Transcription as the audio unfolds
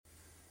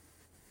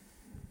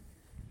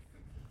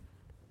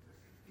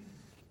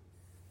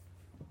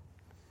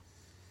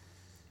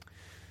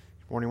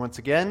Morning once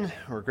again.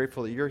 We're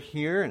grateful that you're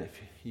here, and if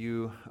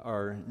you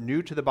are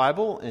new to the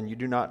Bible and you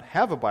do not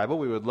have a Bible,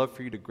 we would love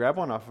for you to grab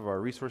one off of our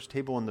resource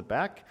table in the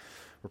back.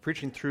 We're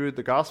preaching through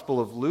the Gospel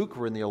of Luke.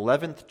 We're in the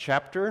 11th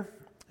chapter,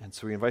 and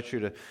so we invite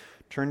you to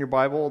turn your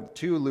Bible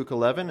to Luke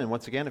 11. And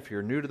once again, if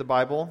you're new to the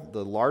Bible,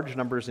 the large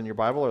numbers in your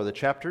Bible are the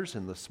chapters,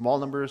 and the small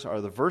numbers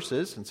are the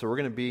verses. And so we're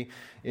going to be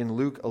in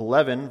Luke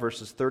 11,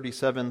 verses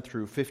 37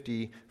 through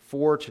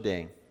 54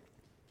 today.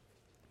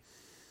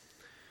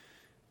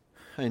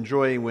 I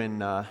enjoy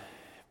when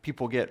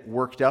people get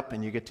worked up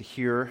and you get to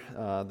hear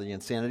the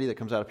insanity that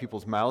comes out of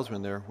people's mouths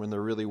when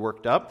they're really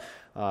worked up.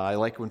 I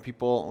like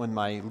when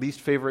my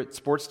least favorite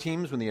sports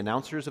teams, when the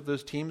announcers of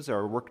those teams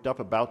are worked up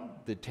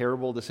about the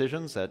terrible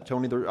decisions that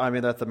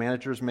that the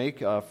managers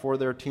make for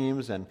their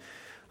teams, and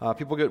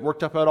people get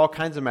worked up about all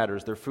kinds of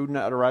matters. Their food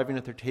not arriving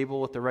at their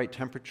table at the right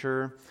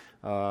temperature,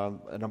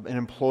 an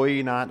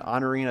employee not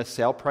honoring a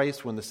sale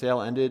price when the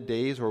sale ended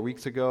days or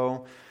weeks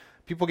ago.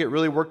 People get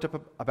really worked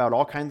up about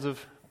all kinds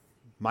of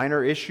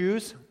minor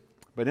issues,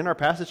 but in our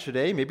passage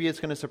today, maybe it's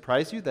going to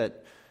surprise you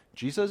that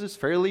Jesus is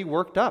fairly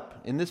worked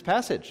up in this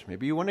passage.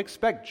 Maybe you wouldn't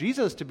expect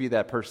Jesus to be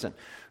that person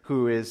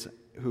who is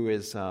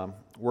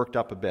worked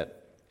up a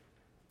bit.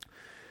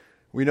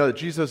 We know that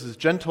Jesus is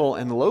gentle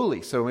and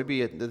lowly, so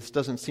maybe this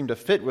doesn't seem to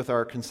fit with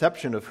our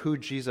conception of who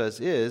Jesus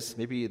is.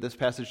 Maybe this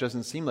passage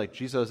doesn't seem like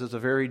Jesus is a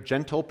very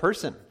gentle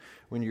person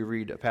when you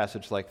read a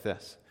passage like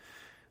this.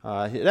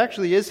 It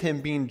actually is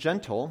him being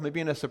gentle,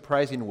 maybe in a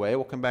surprising way.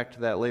 We'll come back to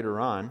that later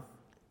on,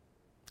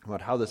 about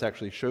how this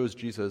actually shows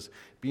Jesus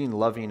being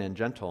loving and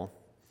gentle.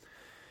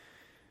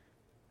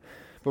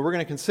 But we're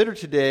going to consider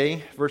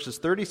today verses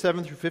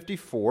 37 through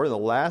 54, the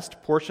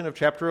last portion of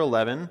chapter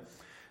 11.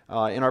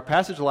 In our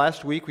passage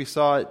last week, we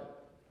saw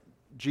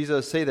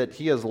Jesus say that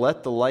he has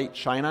let the light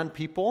shine on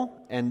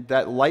people, and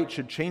that light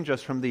should change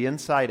us from the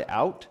inside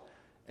out.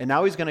 And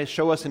now he's going to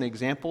show us an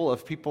example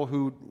of people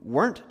who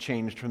weren't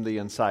changed from the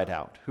inside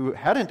out, who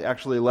hadn't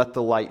actually let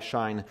the light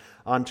shine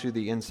onto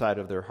the inside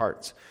of their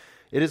hearts.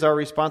 It is our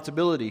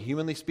responsibility,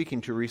 humanly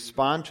speaking, to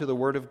respond to the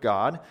Word of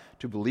God,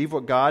 to believe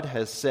what God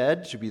has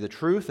said to be the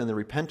truth, and to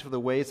repent of the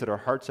ways that our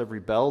hearts have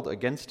rebelled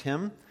against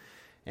Him.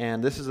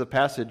 And this is a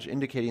passage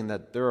indicating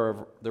that there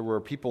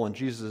were people in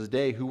Jesus'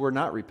 day who were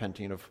not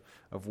repenting of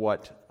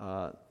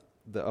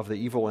the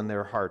evil in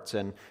their hearts,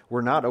 and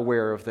were not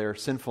aware of their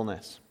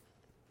sinfulness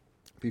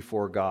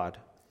before God.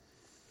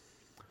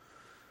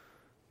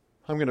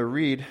 I'm going to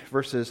read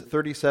verses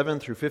 37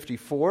 through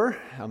 54.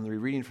 I'm going to be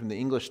reading from the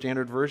English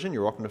Standard Version.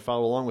 You're welcome to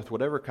follow along with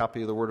whatever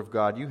copy of the Word of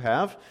God you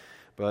have,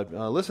 but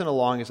listen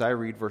along as I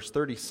read verse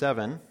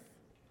 37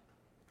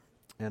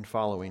 and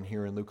following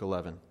here in Luke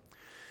 11.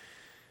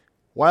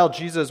 While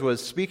Jesus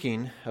was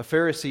speaking, a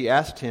Pharisee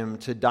asked him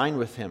to dine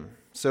with him,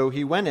 so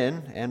he went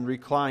in and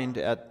reclined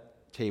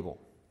at table.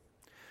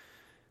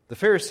 The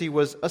Pharisee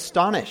was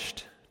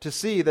astonished to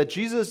see that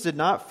Jesus did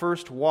not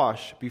first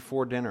wash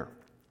before dinner.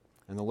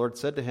 And the Lord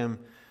said to him,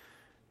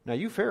 "Now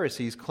you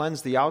Pharisees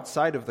cleanse the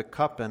outside of the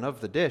cup and of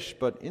the dish,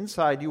 but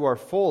inside you are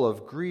full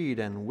of greed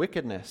and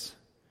wickedness.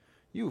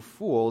 You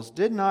fools,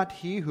 did not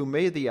he who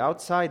made the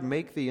outside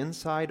make the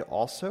inside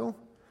also?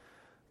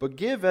 But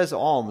give as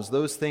alms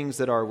those things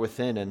that are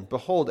within, and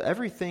behold,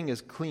 everything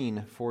is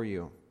clean for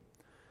you.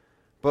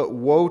 But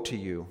woe to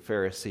you,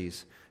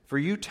 Pharisees! For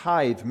you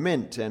tithe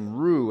mint and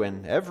rue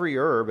and every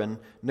herb, and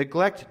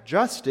neglect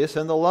justice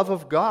and the love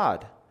of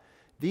God.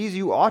 These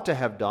you ought to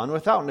have done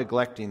without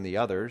neglecting the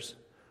others.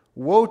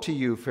 Woe to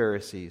you,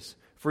 Pharisees!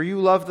 For you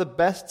love the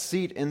best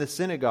seat in the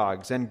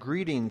synagogues and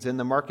greetings in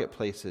the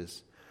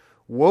marketplaces.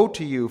 Woe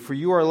to you, for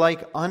you are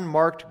like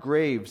unmarked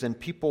graves, and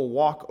people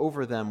walk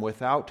over them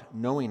without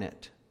knowing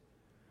it."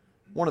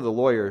 One of the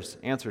lawyers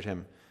answered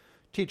him,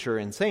 "Teacher,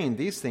 in saying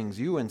these things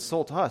you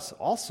insult us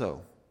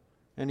also."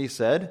 And he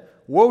said,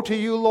 "Woe to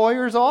you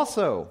lawyers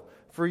also,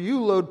 for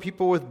you load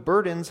people with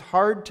burdens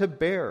hard to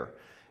bear,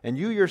 and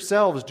you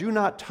yourselves do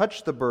not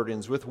touch the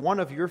burdens with one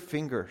of your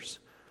fingers.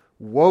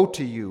 Woe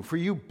to you, for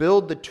you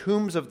build the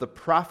tombs of the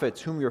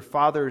prophets whom your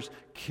fathers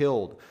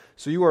killed.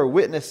 So you are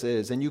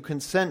witnesses, and you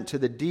consent to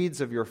the deeds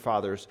of your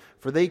fathers,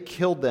 for they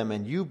killed them,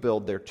 and you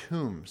build their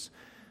tombs.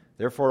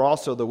 Therefore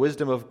also the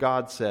wisdom of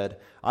God said,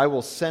 I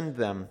will send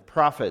them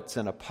prophets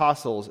and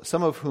apostles,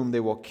 some of whom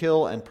they will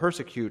kill and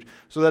persecute,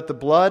 so that the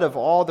blood of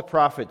all the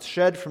prophets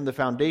shed from the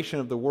foundation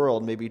of the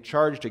world may be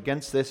charged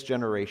against this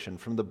generation,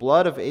 from the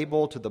blood of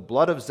Abel to the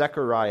blood of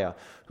Zechariah,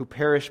 who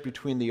perished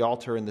between the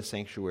altar and the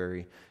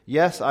sanctuary.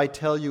 Yes, I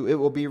tell you, it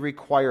will be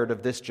required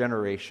of this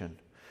generation.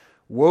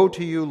 Woe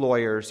to you,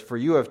 lawyers, for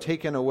you have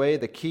taken away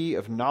the key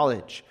of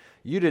knowledge.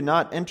 You did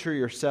not enter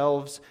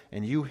yourselves,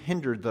 and you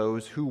hindered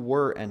those who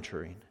were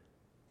entering."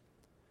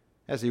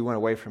 As he went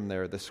away from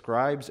there, the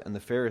scribes and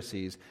the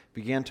Pharisees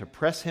began to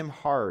press him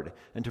hard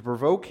and to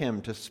provoke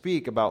him to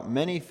speak about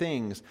many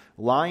things,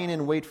 lying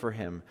in wait for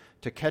him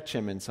to catch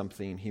him in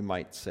something he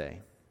might say.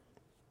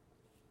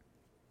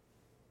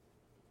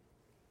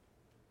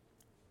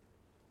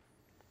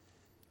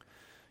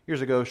 Years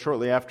ago,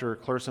 shortly after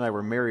Clarissa and I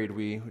were married,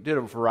 we did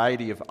a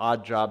variety of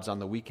odd jobs on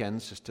the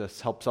weekends just to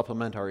help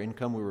supplement our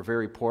income. We were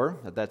very poor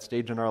at that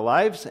stage in our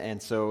lives, and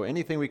so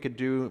anything we could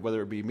do,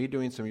 whether it be me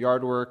doing some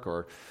yard work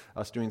or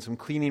us doing some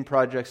cleaning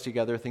projects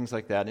together, things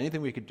like that,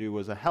 anything we could do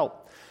was a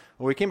help.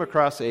 Well, we came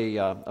across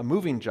a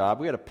moving job.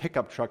 We had a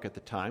pickup truck at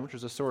the time, which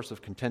was a source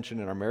of contention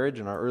in our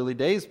marriage in our early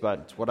days, but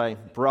it's what I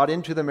brought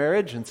into the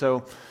marriage, and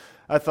so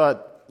I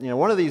thought,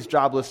 one of these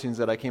job listings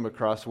that I came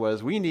across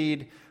was, we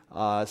need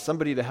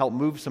somebody to help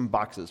move some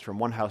boxes from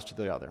one house to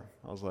the other.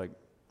 I was like,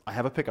 I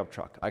have a pickup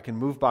truck. I can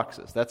move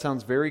boxes. That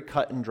sounds very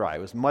cut and dry.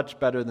 It was much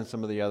better than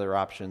some of the other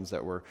options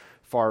that were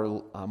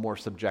far more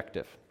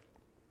subjective.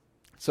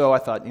 So I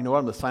thought, I'm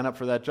going to sign up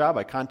for that job.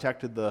 I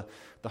contacted the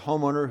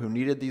homeowner who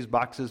needed these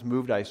boxes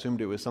moved. I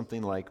assumed it was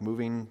something like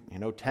moving,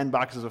 10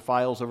 boxes of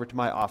files over to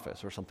my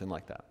office or something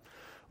like that.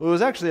 Well, it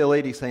was actually a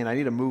lady saying, I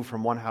need to move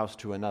from one house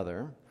to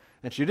another.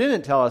 And she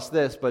didn't tell us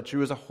this, but she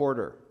was a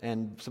hoarder.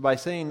 And so by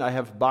saying I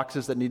have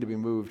boxes that need to be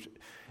moved,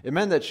 it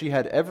meant that she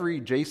had every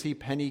J.C.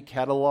 Penney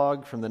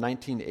catalog from the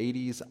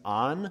 1980s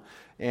on,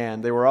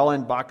 and they were all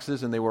in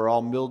boxes and they were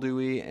all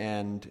mildewy,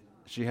 and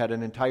she had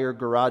an entire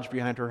garage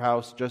behind her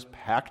house just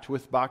packed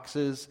with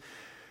boxes.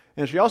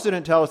 And she also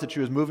didn't tell us that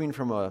she was moving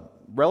from a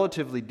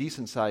relatively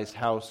decent-sized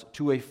house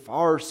to a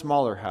far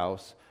smaller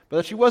house, but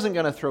that she wasn't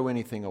going to throw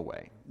anything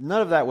away.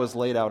 None of that was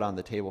laid out on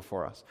the table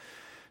for us.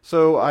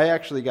 So I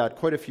actually got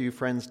quite a few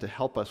friends to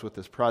help us with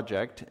this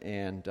project,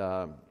 and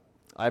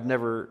I've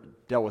never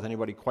dealt with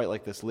anybody quite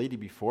like this lady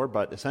before,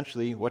 but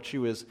essentially what she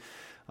was,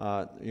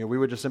 we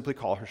would just simply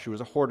call her, she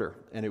was a hoarder,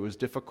 and it was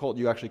difficult.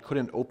 You actually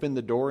couldn't open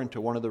the door into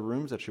one of the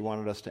rooms that she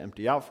wanted us to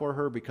empty out for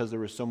her because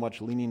there was so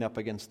much leaning up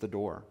against the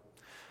door.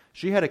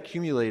 She had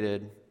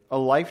accumulated a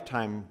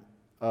lifetime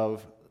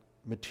of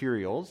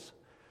materials,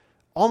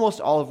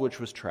 almost all of which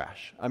was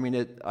trash. I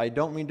mean, I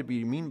don't mean to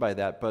be mean by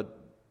that, but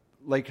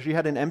like she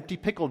had an empty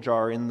pickle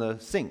jar in the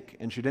sink,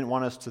 and she didn't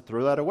want us to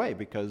throw that away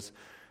because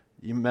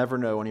you never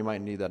know when you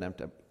might need that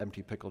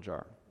empty pickle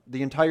jar.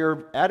 The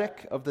entire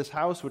attic of this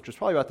house, which was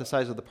probably about the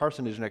size of the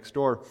parsonage next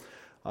door,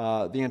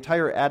 the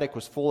entire attic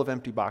was full of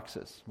empty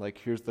boxes. Like,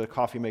 here's the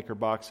coffee maker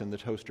box and the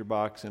toaster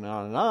box and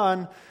on and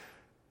on.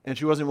 And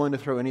she wasn't willing to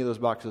throw any of those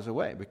boxes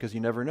away because you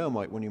never know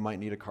when you might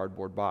need a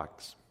cardboard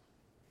box.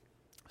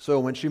 So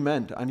when she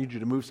meant, I need you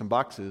to move some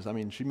boxes,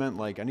 she meant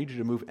like, I need you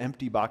to move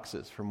empty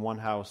boxes from one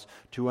house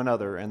to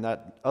another, and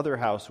that other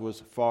house was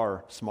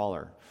far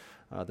smaller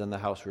than the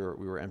house we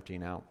were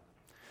emptying out.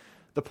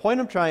 The point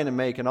I'm trying to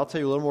make, and I'll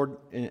tell you a little more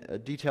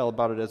detail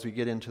about it as we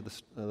get into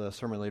the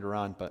sermon later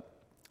on, but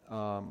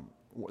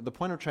the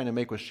point I'm trying to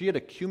make was she had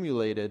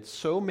accumulated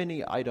so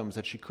many items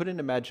that she couldn't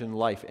imagine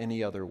life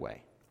any other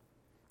way.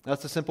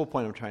 That's the simple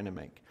point I'm trying to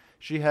make.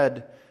 She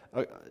had,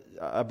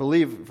 I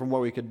believe from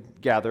what we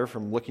could gather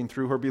from looking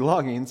through her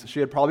belongings, she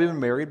had probably been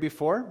married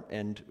before,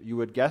 and you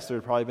would guess there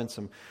had probably been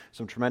some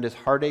tremendous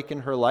heartache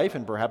in her life,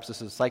 and perhaps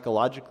this is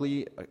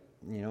psychologically,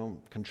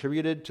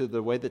 contributed to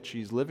the way that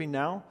she's living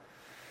now.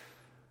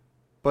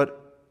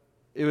 But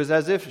it was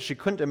as if she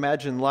couldn't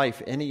imagine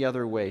life any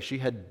other way. She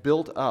had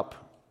built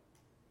up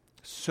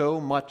so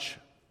much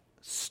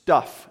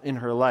stuff in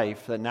her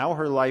life that now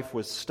her life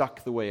was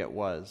stuck the way it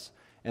was,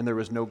 and there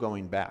was no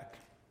going back.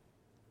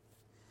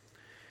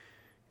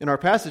 In our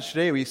passage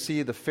today, we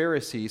see the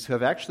Pharisees who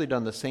have actually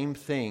done the same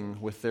thing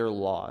with their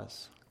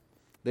laws.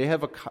 They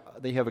have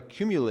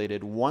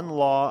accumulated one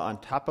law on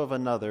top of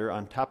another,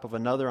 on top of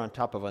another, on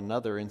top of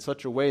another, in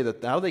such a way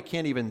that now they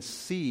can't even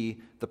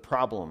see the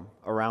problem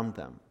around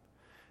them.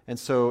 And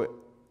so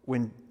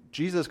when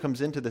Jesus comes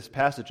into this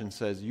passage and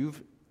says,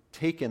 you've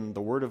taken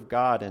the Word of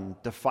God and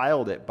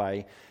defiled it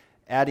by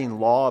adding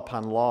law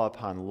upon law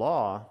upon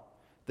law,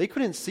 they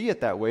couldn't see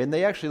it that way, and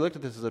they actually looked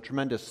at this as a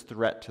tremendous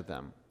threat to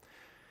them.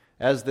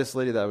 As this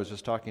lady that I was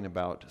just talking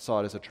about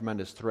saw it as a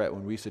tremendous threat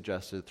when we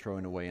suggested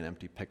throwing away an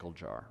empty pickle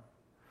jar.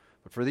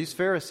 But for these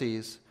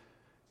Pharisees,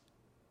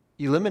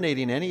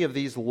 eliminating any of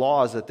these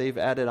laws that they've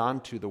added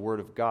onto the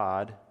Word of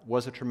God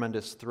was a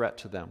tremendous threat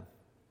to them.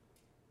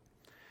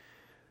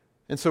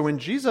 And so when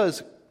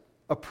Jesus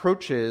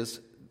approaches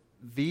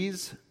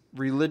these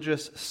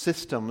religious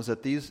systems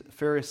that these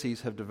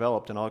Pharisees have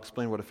developed, and I'll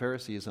explain what a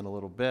Pharisee is in a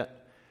little bit,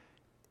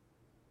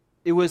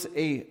 it was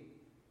a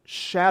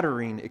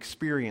shattering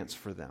experience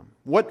for them.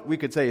 What we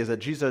could say is that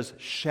Jesus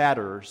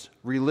shatters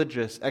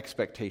religious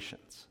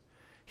expectations.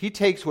 He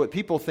takes what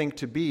people think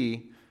to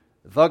be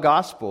the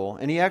gospel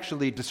and he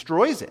actually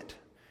destroys it.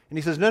 And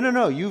he says,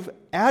 no, you've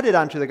added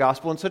onto the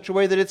gospel in such a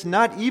way that it's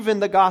not even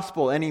the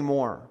gospel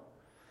anymore.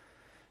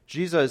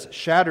 Jesus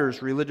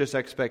shatters religious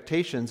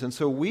expectations, and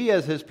so we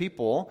as his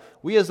people,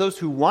 we as those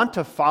who want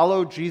to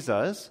follow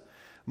Jesus,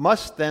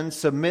 must then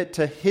submit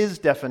to his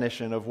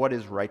definition of what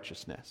is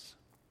righteousness.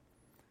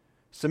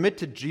 Submit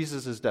to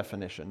Jesus'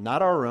 definition,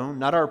 not our own,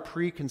 not our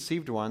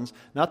preconceived ones,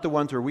 not the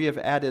ones where we have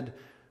added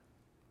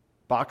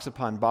box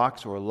upon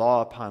box or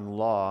law upon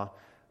law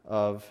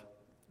of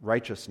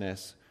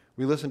righteousness.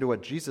 We listen to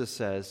what Jesus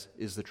says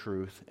is the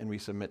truth, and we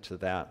submit to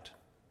that.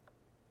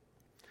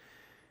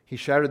 He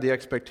shattered the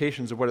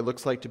expectations of what it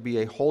looks like to be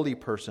a holy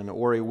person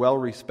or a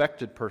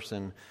well-respected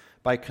person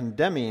by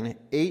condemning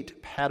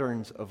 8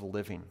 patterns of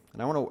living.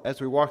 And I want to, as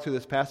we walk through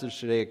this passage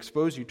today,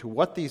 expose you to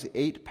what these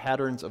 8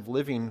 patterns of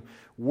living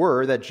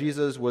were that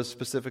Jesus was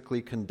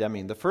specifically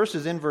condemning. The first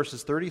is in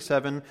verses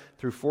 37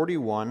 through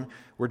 41,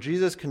 where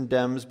Jesus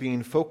condemns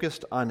being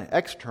focused on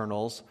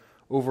externals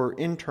over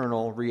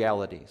internal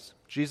realities.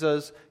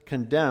 Jesus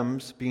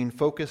condemns being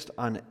focused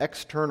on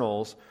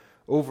externals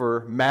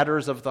over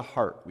matters of the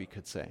heart, we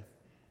could say.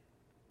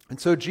 And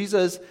so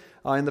Jesus,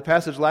 in the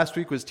passage last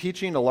week, was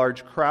teaching a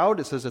large crowd.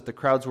 It says that the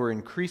crowds were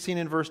increasing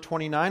in verse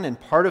 29, and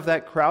part of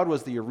that crowd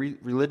was the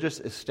religious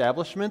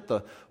establishment,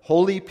 the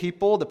holy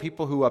people, the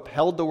people who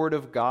upheld the word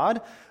of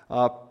God.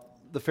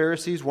 The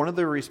Pharisees, one of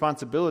their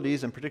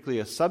responsibilities, and particularly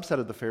a subset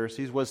of the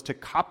Pharisees, was to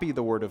copy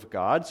the Word of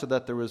God so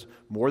that there was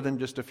more than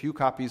just a few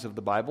copies of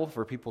the Bible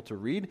for people to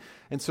read.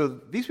 And so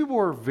these people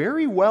were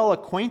very well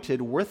acquainted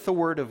with the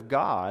Word of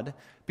God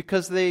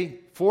because they,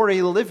 for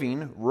a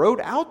living, wrote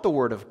out the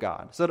Word of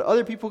God so that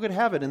other people could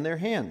have it in their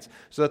hands,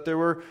 so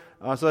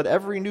that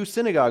every new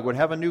synagogue would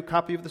have a new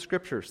copy of the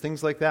Scriptures,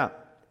 things like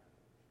that.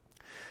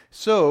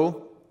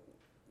 So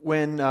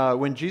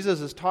when Jesus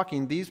is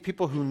talking, these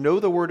people who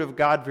know the Word of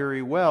God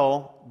very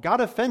well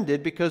got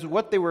offended because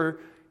what they were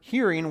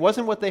hearing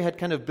wasn't what they had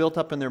kind of built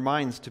up in their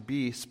minds to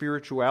be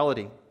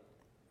spirituality.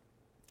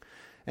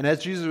 And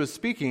as Jesus was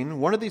speaking,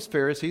 one of these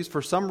Pharisees,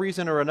 for some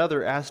reason or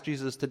another, asked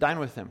Jesus to dine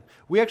with him.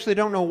 We actually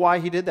don't know why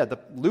he did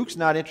that. Luke's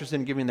not interested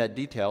in giving that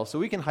detail, so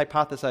we can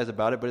hypothesize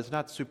about it, but it's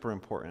not super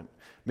important.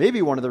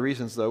 Maybe one of the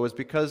reasons, though, was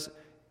because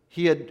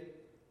he had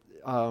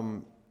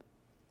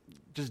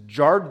just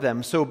jarred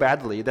them so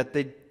badly that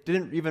they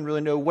didn't even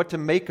really know what to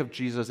make of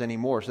Jesus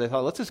anymore. So they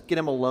thought, let's just get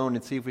him alone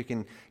and see if we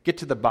can get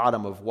to the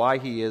bottom of why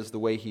he is the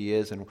way he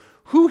is and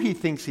who he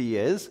thinks he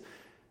is,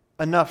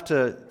 enough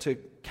to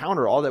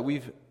counter all that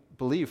we've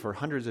believed for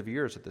hundreds of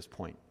years at this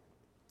point.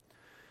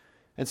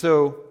 And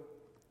so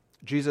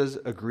Jesus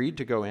agreed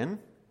to go in,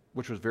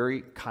 which was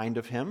very kind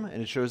of him,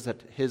 and it shows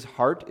that his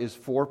heart is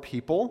for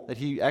people, that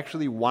he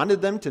actually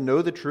wanted them to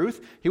know the truth.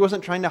 He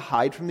wasn't trying to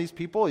hide from these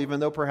people, even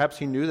though perhaps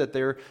he knew that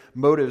their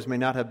motives may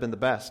not have been the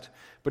best.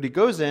 But he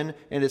goes in,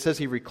 and it says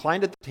he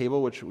reclined at the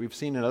table, which we've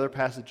seen in other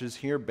passages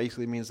here.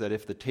 Basically means that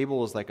if the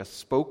table is like a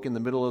spoke in the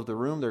middle of the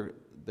room,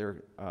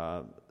 they're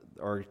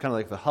or kind of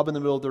like the hub in the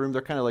middle of the room,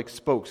 they're kind of like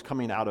spokes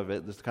coming out of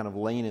it, just kind of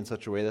laying in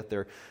such a way that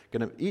they're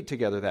going to eat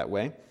together that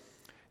way.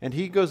 And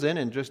he goes in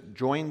and just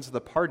joins the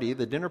party,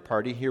 the dinner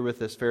party, here with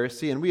this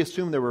Pharisee. And we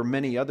assume there were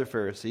many other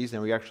Pharisees,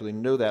 and we actually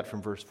know that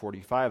from verse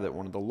 45, that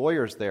one of the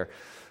lawyers there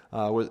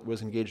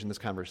was engaged in this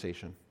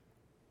conversation.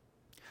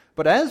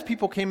 But as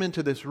people came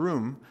into this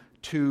room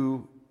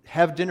to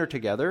have dinner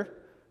together,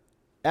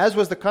 as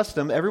was the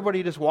custom,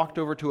 everybody just walked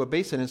over to a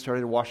basin and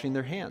started washing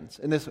their hands.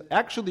 And this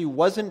actually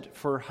wasn't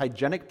for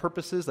hygienic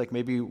purposes, like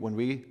maybe when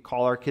we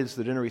call our kids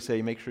to dinner, we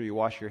say, make sure you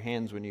wash your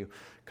hands when you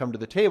come to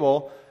the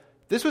table.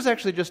 This was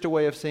actually just a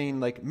way of saying,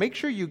 like, make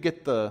sure you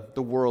get the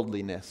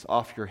worldliness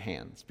off your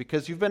hands,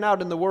 because you've been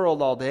out in the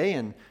world all day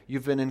and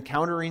you've been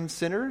encountering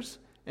sinners,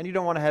 and you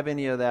don't want to have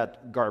any of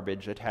that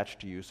garbage attached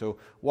to you. So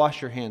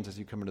wash your hands as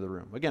you come into the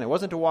room. Again, it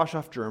wasn't to wash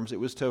off germs, it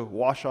was to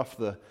wash off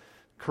the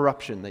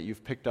corruption that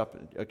you've picked up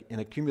and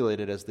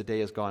accumulated as the day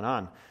has gone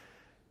on.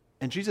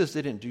 And Jesus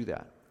didn't do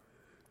that.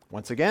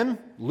 Once again,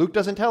 Luke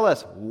doesn't tell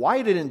us,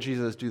 why didn't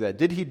Jesus do that?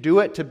 Did he do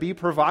it to be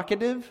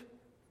provocative?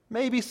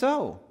 Maybe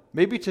so.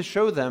 Maybe to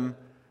show them,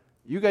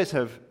 you guys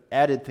have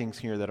added things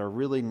here that are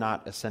really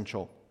not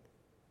essential.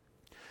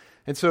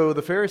 And so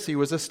the Pharisee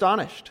was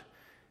astonished.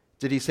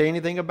 Did he say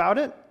anything about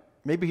it?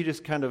 Maybe he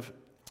just kind of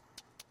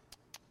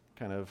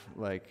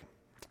like,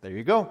 there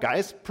you go,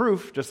 guys,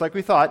 proof, just like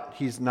we thought.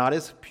 He's not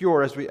as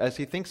pure as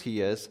he thinks he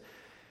is.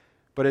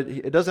 But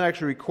it doesn't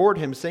actually record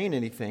him saying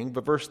anything.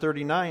 But verse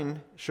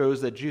 39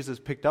 shows that Jesus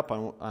picked up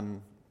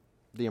on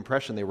the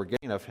impression they were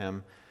getting of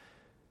him.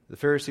 The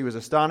Pharisee was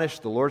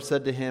astonished. The Lord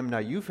said to him, now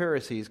you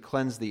Pharisees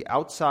cleanse the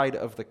outside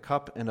of the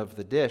cup and of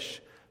the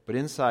dish, but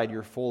inside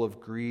you're full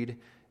of greed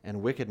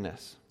and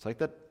wickedness. It's like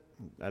that.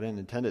 I didn't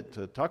intend it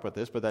to talk about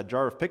this, but that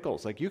jar of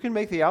pickles. Like, you can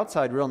make the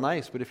outside real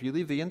nice, but if you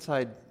leave the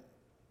inside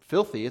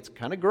filthy, it's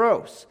kind of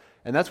gross.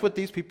 And that's what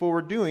these people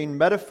were doing,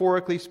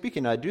 metaphorically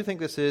speaking. I do think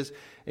this is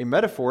a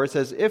metaphor. It's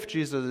as if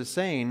Jesus is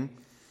saying,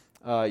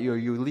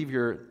 you leave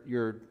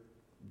your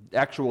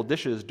actual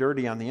dishes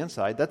dirty on the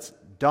inside. That's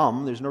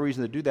dumb. There's no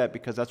reason to do that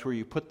because that's where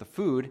you put the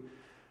food.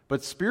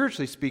 But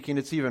spiritually speaking,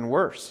 it's even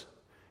worse.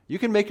 You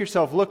can make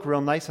yourself look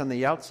real nice on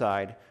the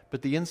outside,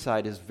 but the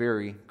inside is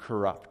very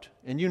corrupt.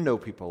 And you know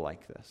people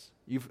like this.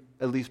 You've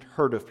at least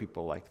heard of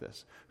people like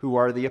this, who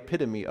are the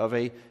epitome of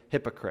a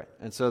hypocrite.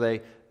 And so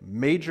they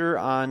major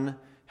on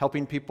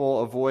helping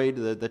people avoid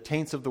the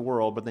taints of the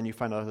world, but then you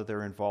find out that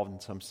they're involved in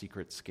some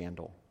secret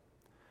scandal.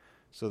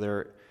 So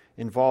they're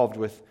involved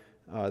with,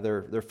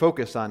 they're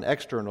focused on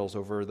externals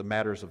over the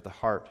matters of the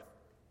heart.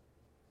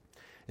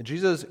 And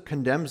Jesus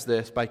condemns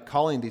this by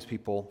calling these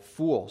people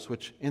fools,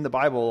 which in the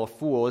Bible, a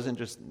fool isn't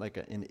just like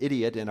an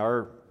idiot in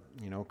our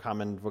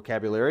common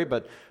vocabulary,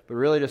 but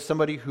really just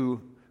somebody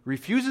who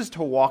refuses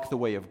to walk the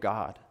way of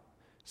God,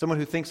 someone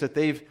who thinks that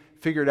they've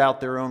figured out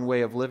their own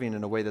way of living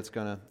in a way that's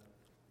going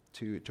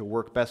to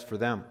work best for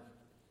them.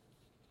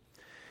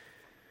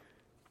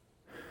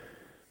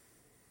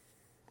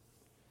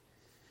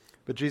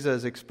 But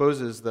Jesus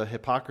exposes the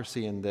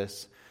hypocrisy in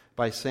this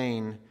by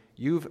saying,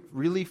 you've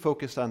really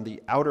focused on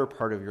the outer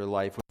part of your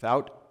life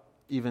without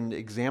even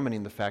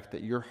examining the fact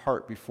that your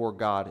heart before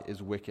God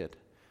is wicked,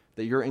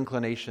 that your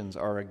inclinations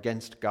are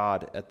against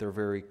God at their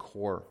very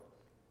core.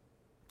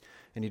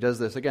 And he does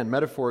this, again,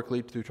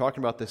 metaphorically through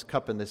talking about this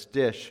cup and this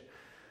dish.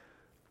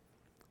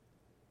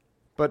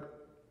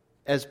 But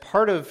as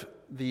part of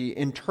the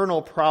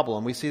internal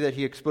problem, we see that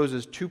he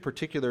exposes two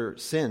particular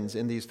sins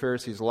in these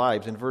Pharisees'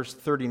 lives. In verse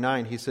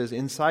 39, he says,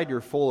 inside you're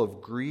full of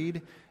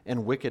greed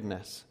and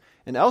wickedness.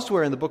 And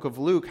elsewhere in the book of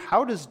Luke,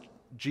 how does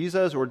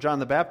Jesus or John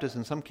the Baptist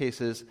in some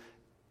cases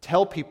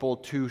tell people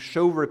to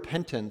show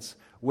repentance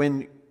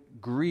when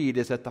greed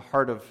is at the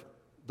heart of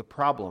the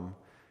problem?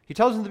 He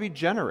tells them to be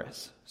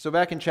generous. So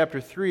back in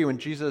chapter 3, when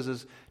Jesus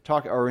is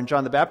talking, or when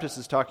John the Baptist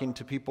is talking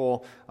to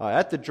people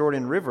at the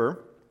Jordan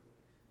River,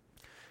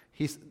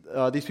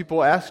 these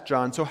people asked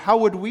John, so how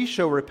would we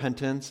show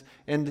repentance?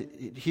 And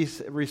he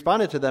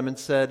responded to them and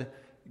said,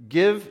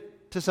 give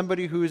to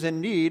somebody who is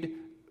in need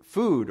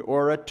food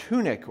or a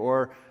tunic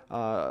or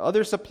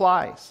other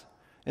supplies.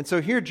 And so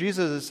here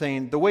Jesus is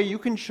saying the way you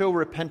can show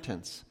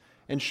repentance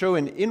and show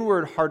an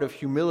inward heart of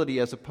humility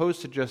as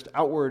opposed to just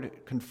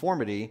outward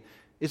conformity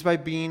is by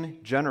being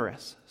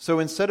generous. So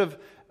instead of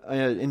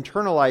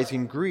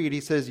internalizing greed, he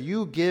says,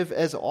 you give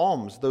as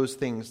alms those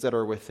things that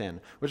are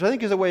within, which I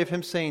think is a way of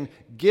him saying,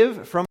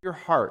 give from your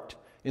heart.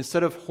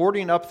 Instead of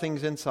hoarding up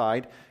things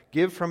inside,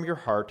 give from your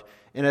heart.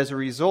 And as a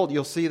result,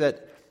 you'll see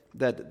that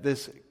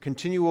this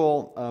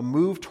continual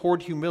move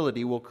toward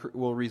humility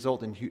will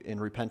result in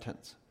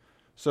repentance.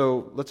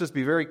 So let's just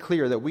be very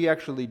clear that we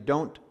actually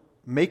don't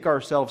make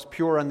ourselves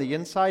pure on the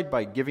inside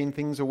by giving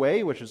things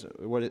away, which is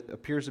what it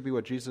appears to be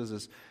what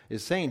Jesus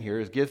is saying here,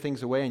 is give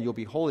things away and you'll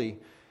be holy.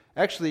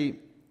 Actually,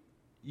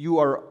 you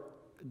are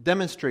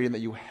demonstrating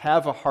that you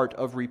have a heart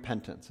of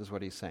repentance, is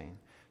what he's saying.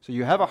 So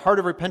you have a heart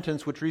of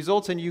repentance, which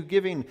results in you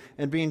giving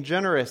and being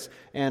generous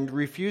and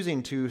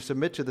refusing to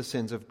submit to the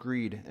sins of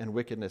greed and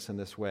wickedness in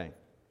this way.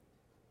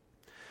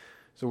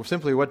 So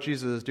simply what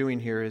Jesus is doing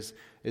here is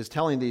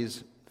telling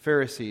these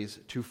Pharisees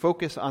to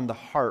focus on the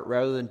heart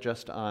rather than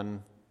just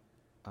on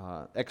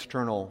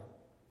external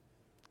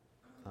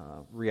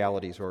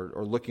realities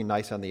or looking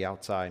nice on the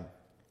outside.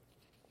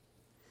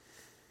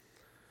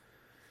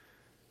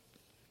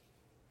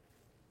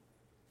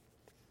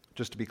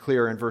 Just to be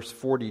clear, in verse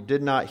 40,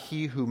 did not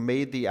he who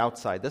made the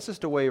outside, that's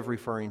just a way of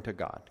referring to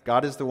God.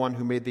 God is the one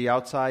who made the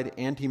outside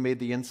and he made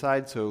the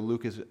inside, so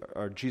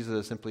Jesus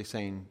is simply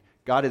saying,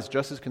 God is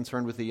just as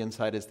concerned with the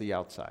inside as the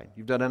outside.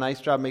 You've done a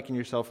nice job making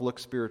yourself look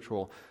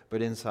spiritual,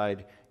 but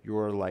inside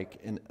you're like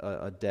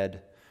a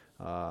dead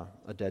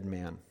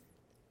man.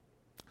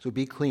 So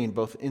be clean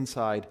both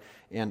inside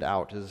and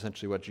out is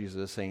essentially what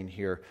Jesus is saying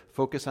here.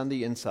 Focus on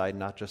the inside,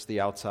 not just the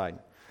outside.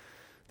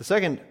 The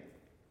second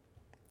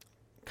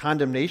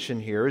condemnation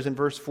here is in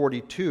verse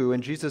 42,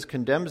 and Jesus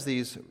condemns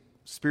these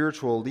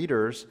spiritual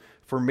leaders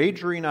for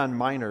majoring on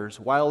minors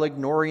while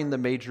ignoring the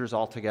majors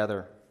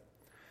altogether.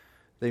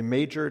 They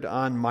majored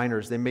on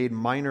minors. They made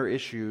minor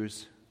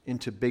issues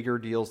into bigger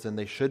deals than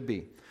they should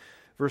be.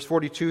 Verse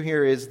 42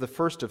 here is the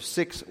first of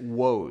 6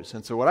 woes.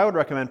 And so what I would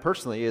recommend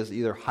personally is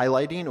either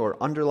highlighting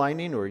or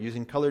underlining or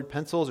using colored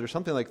pencils or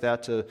something like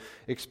that to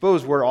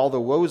expose where all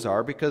the woes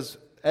are, because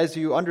as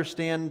you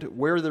understand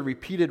where the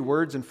repeated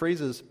words and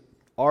phrases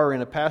are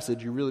in a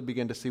passage, you really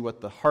begin to see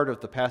what the heart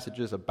of the passage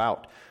is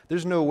about.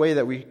 There's no way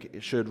that we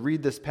should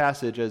read this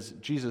passage as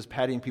Jesus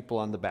patting people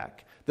on the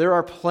back. There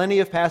are plenty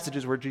of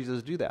passages where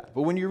Jesus do that.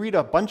 But when you read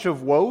a bunch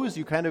of woes,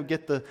 you kind of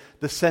get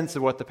the sense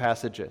of what the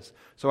passage is.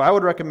 So I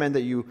would recommend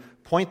that you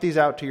point these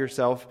out to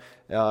yourself,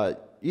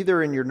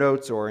 either in your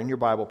notes or in your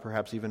Bible,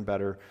 perhaps even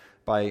better,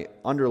 by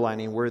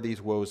underlining where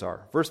these woes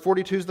are. Verse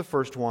 42 is the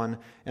first one,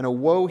 and a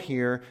woe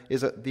here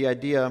is the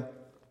idea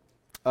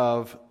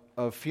of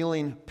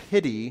feeling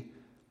pity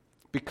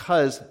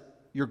because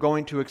you're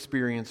going to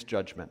experience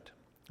judgment.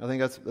 I think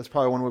that's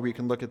probably one way we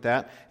can look at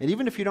that. And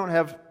even if you don't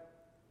have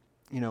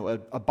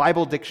a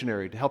Bible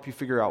dictionary to help you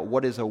figure out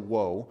what is a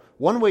woe,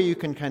 one way you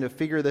can kind of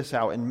figure this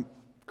out and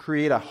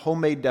create a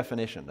homemade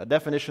definition, a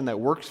definition that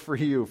works for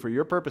you, for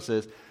your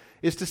purposes,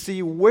 is to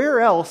see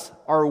where else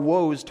are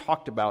woes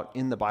talked about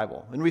in the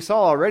Bible. And we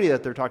saw already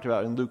that they're talked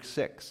about in Luke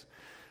 6.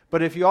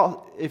 But if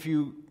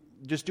you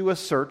just do a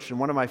search,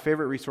 and one of my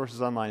favorite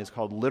resources online is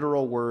called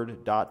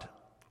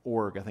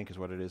literalword.org, I think is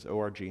what it is,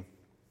 O-R-G.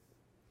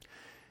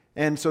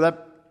 And so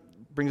that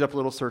brings up a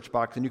little search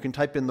box, and you can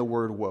type in the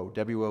word woe,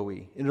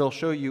 W-O-E, and it'll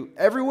show you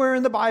everywhere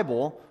in the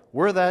Bible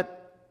where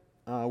that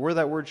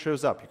word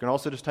shows up. You can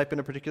also just type in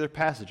a particular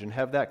passage and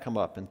have that come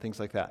up and things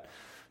like that.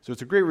 So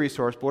it's a great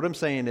resource, but what I'm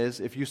saying is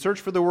if you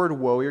search for the word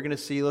woe, you're going to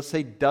see, let's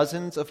say,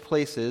 dozens of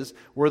places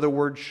where the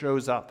word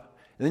shows up.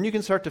 And then you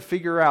can start to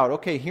figure out,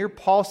 okay, here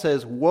Paul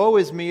says, woe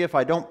is me if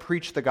I don't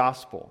preach the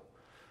gospel.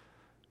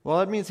 Well,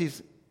 that means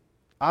he's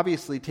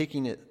obviously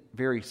taking it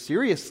very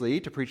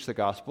seriously to preach the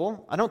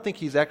gospel. I don't think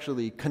he's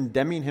actually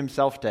condemning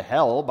himself to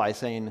hell by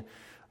saying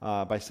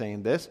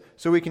this.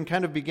 So we can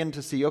kind of begin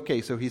to see,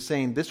 okay, so he's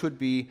saying this would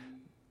be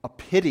a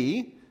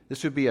pity,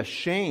 this would be a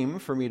shame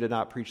for me to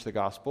not preach the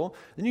gospel.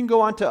 Then you can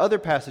go on to other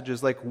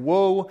passages like,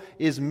 woe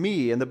is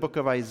me in the book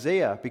of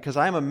Isaiah, because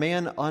I am a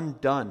man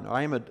undone.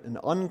 I am an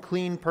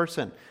unclean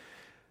person.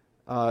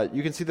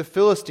 You can see the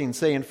Philistines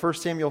say in 1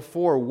 Samuel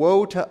 4,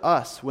 woe to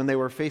us when they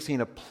were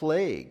facing a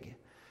plague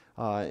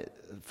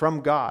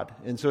from God.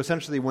 And so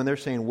essentially when they're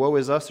saying, woe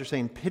is us, they're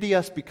saying, pity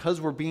us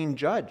because we're being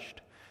judged.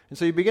 And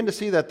so you begin to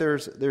see that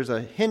there's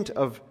a hint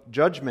of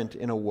judgment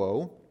in a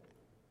woe.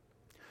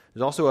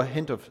 There's also a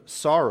hint of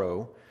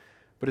sorrow.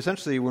 But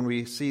essentially, when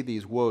we see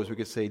these woes, we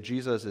could say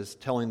Jesus is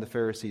telling the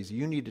Pharisees,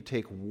 you need to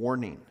take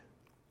warning.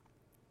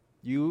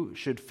 You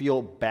should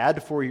feel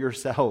bad for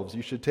yourselves.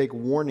 You should take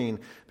warning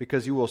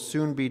because you will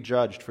soon be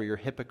judged for your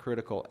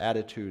hypocritical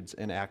attitudes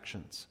and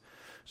actions.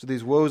 So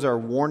these woes are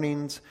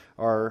warnings,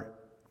 are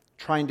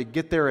trying to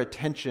get their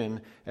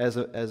attention as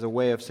a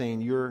way of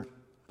saying you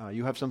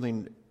have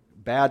something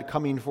bad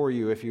coming for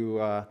you if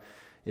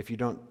you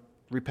don't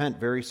repent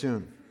very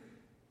soon.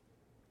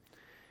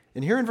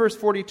 And here in verse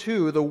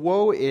 42, the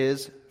woe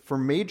is for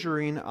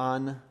majoring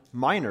on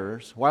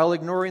minors while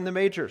ignoring the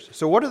majors.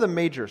 So what are the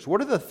majors?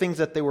 What are the things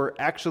that they were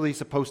actually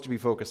supposed to be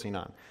focusing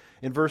on?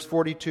 In verse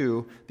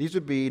 42, these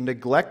would be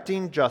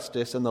neglecting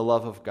justice and the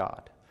love of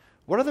God.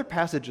 What other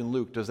passage in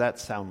Luke does that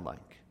sound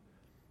like?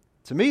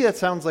 To me, that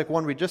sounds like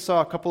one we just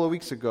saw a couple of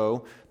weeks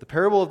ago, the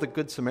parable of the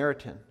Good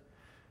Samaritan.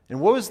 And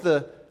what was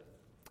the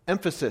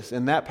emphasis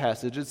in that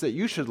passage? It's that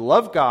you should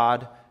love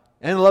God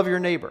and love your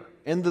neighbor.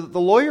 And the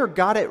lawyer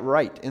got it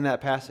right in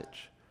that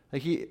passage.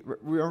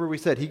 Remember we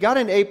said, he got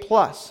an A+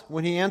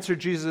 when he answered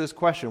Jesus'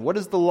 question. What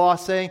does the law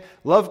say?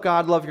 Love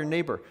God, love your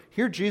neighbor.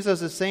 Here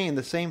Jesus is saying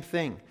the same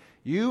thing.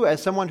 You,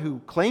 as someone who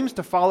claims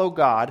to follow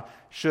God,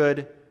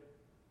 should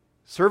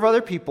serve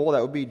other people.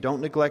 That would be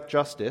don't neglect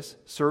justice.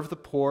 Serve the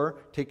poor,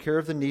 take care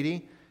of the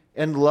needy,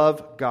 and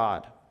love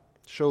God.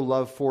 Show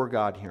love for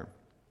God here.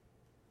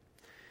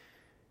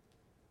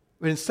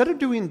 But instead of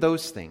doing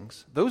those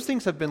things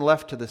have been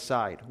left to the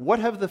side. What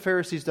have the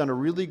Pharisees done a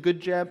really good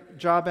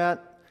job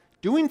at?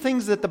 Doing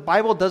things that the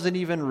Bible doesn't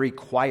even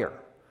require,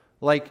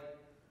 like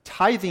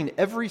tithing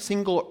every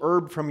single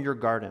herb from your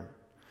garden.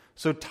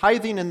 So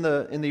tithing in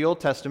the Old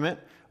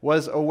Testament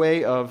was a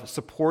way of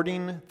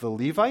supporting the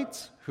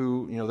Levites,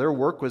 who their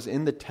work was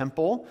in the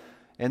temple.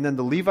 And then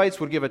the Levites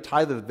would give a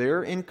tithe of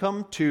their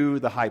income to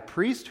the high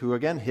priest, who,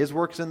 again, his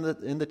work's in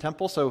the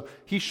temple. So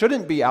he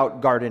shouldn't be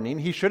out gardening.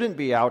 He shouldn't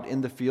be out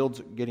in the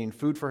fields getting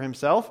food for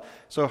himself.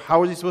 So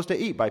how is he supposed to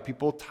eat? By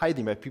people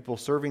tithing, by people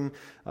serving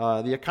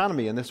the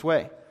economy in this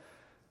way.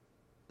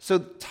 So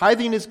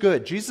tithing is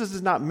good. Jesus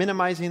is not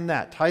minimizing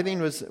that. Tithing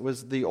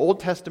was the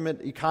Old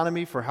Testament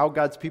economy for how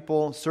God's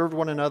people served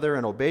one another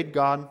and obeyed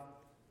God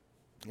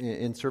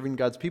in serving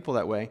God's people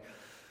that way.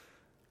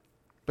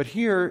 But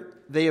here,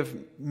 they have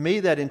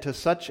made that into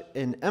such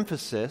an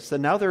emphasis that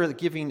now they're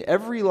giving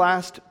every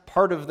last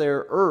part of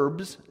their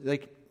herbs,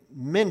 like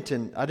mint,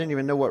 and I didn't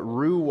even know what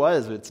rue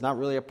was. It's not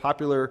really a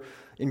popular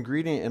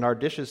ingredient in our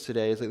dishes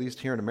today, at least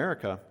here in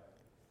America.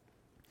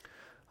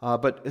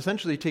 But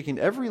essentially taking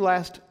every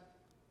last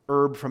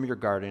herb from your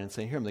garden and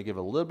saying, here, I'm going to give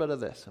a little bit of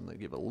this, I'm going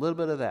to give a little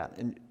bit of that,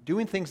 and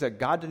doing things that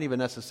God didn't even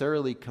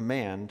necessarily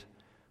command,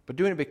 but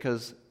doing it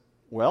because,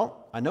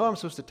 well, I know I'm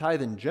supposed to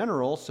tithe in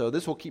general, so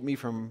this will keep me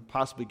from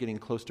possibly getting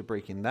close to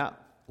breaking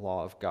that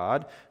law of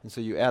God. And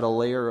so you add a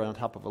layer on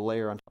top of a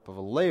layer on top of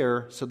a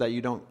layer so that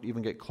you don't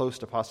even get close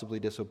to possibly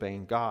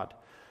disobeying God.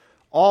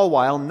 All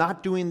while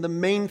not doing the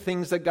main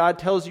things that God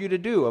tells you to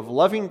do, of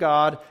loving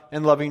God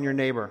and loving your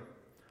neighbor.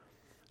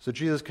 So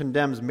Jesus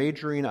condemns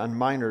majoring on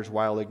minors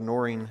while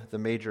ignoring the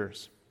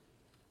majors.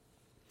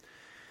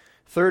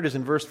 Third is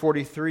in verse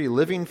 43,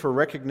 living for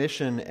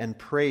recognition and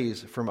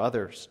praise from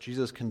others.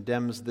 Jesus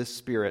condemns this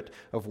spirit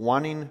of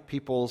wanting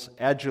people's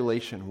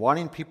adulation,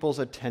 wanting people's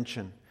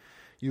attention.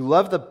 You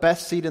love the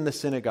best seat in the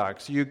synagogue.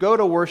 So you go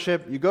to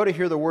worship, you go to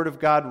hear the word of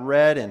God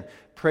read and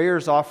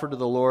prayers offered to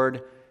the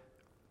Lord,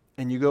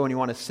 and you go and you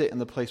want to sit in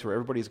the place where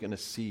everybody's going to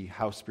see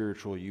how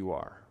spiritual you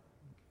are.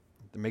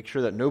 To make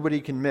sure that nobody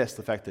can miss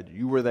the fact that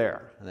you were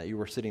there and that you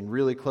were sitting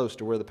really close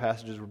to where the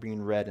passages were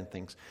being read and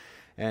things.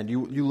 And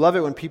you love it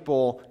when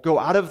people go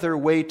out of their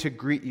way to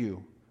greet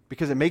you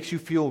because it makes you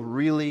feel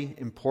really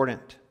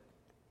important.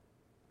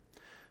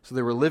 So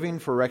they were living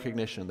for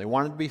recognition. They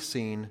wanted to be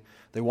seen.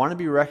 They wanted to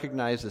be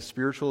recognized as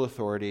spiritual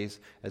authorities,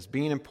 as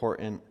being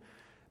important.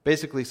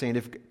 Basically saying,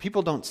 if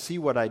people don't see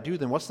what I do,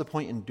 then what's the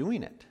point in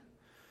doing it?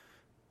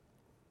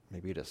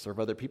 Maybe to serve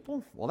other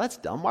people? Well, that's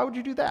dumb. Why would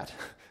you do that?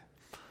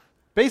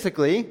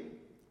 Basically,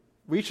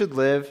 we should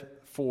live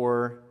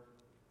for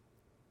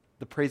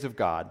the praise of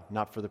God,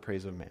 not for the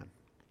praise of man.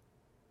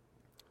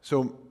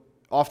 So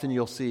often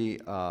you'll see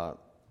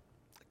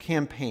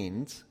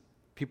campaigns.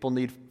 People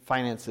need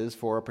finances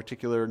for a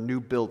particular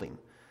new building.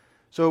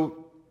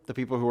 So the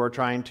people who are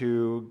trying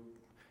to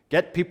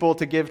get people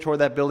to give toward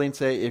that building.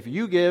 Say, if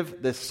you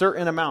give this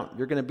certain amount,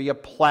 you're going to be a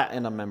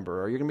platinum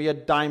member, or you're going to be a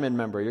diamond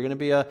member, you're going to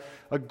be a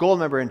gold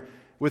member. And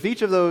with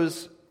each of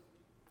those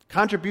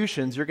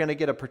contributions, you're going to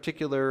get a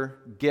particular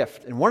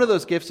gift. And one of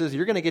those gifts is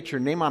you're going to get your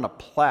name on a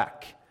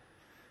plaque.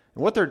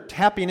 And what they're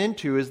tapping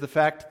into is the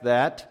fact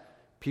that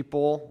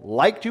people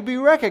like to be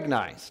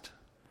recognized.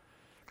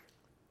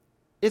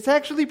 It's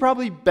actually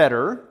probably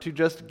better to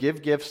just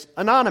give gifts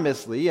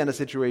anonymously in a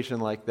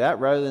situation like that,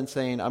 rather than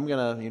saying, I'm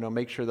going to,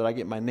 make sure that I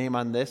get my name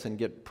on this and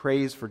get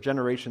praise for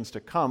generations to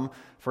come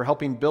for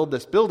helping build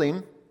this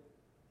building.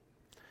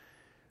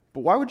 But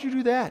why would you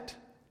do that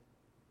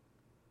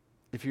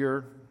if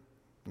you're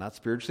not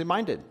spiritually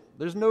minded?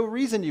 There's no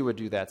reason you would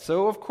do that.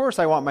 So, of course,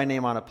 I want my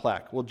name on a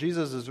plaque. Well,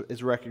 Jesus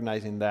is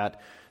recognizing that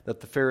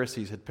the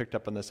Pharisees had picked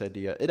up on this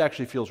idea. It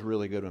actually feels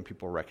really good when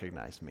people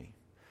recognize me.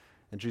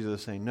 And Jesus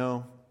is saying,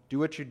 no, do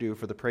what you do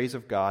for the praise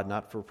of God,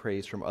 not for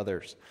praise from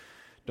others.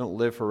 Don't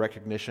live for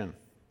recognition.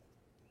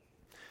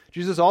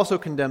 Jesus also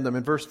condemned them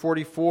in verse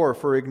 44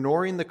 for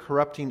ignoring the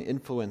corrupting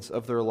influence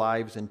of their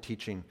lives and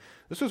teaching.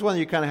 This was one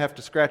you kind of have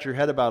to scratch your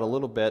head about a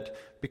little bit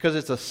because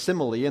it's a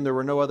simile, and there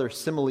were no other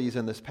similes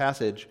in this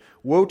passage.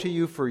 Woe to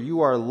you, for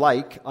you are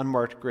like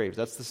unmarked graves.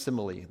 That's the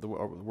simile. The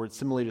word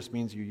simile just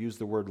means you use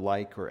the word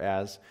like or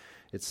as.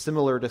 It's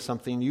similar to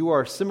something. You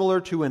are similar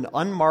to an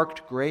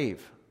unmarked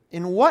grave.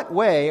 In what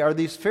way are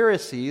these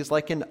Pharisees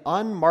like an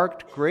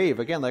unmarked grave?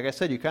 Again, like I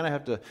said, you kind of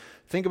have to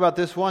think about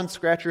this one,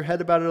 scratch your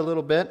head about it a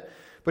little bit.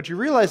 But you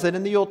realize that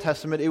in the Old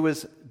Testament, it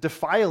was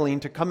defiling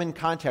to come in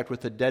contact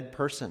with a dead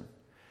person.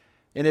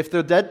 And if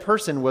the dead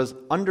person was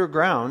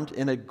underground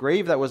in a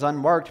grave that was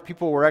unmarked,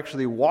 people were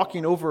actually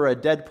walking over a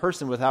dead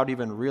person without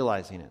even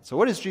realizing it. So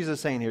what is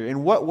Jesus saying here?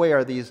 In what way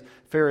are these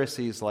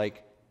Pharisees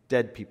like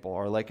dead people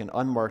or like an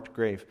unmarked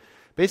grave?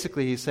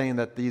 Basically, he's saying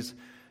that these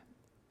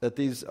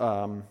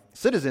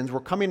citizens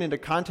were coming into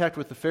contact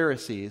with the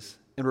Pharisees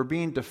and were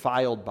being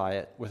defiled by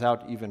it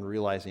without even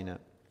realizing it.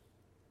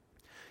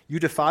 You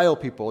defile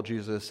people,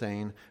 Jesus is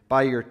saying,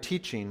 by your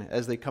teaching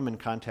as they come in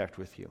contact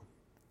with you.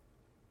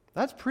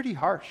 That's pretty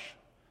harsh.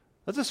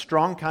 That's a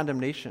strong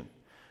condemnation.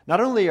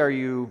 Not only are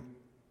you,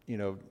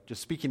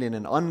 just speaking in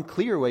an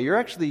unclear way, you're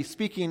actually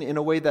speaking in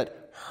a way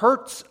that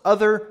hurts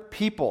other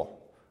people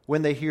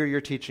when they hear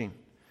your teaching.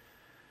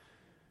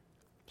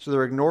 So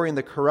they're ignoring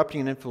the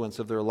corrupting influence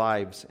of their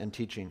lives and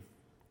teaching.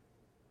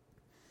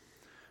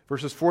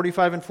 Verses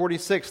 45 and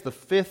 46, the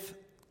fifth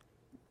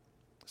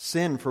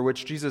sin for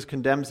which Jesus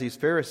condemns these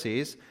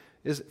Pharisees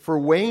is for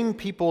weighing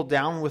people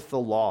down with the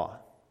law.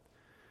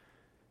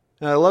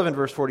 Now, I love in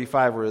verse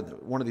 45 where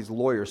one of these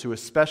lawyers who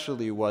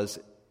especially was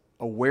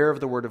aware of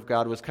the Word of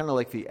God, was kind of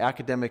like the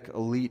academic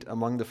elite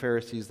among the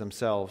Pharisees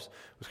themselves,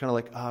 was kind of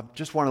like,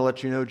 just want to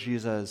let you know,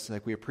 Jesus,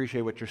 like we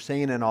appreciate what you're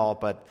saying and all,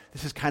 but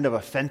this is kind of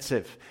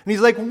offensive. And he's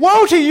like,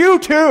 woe to you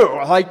too!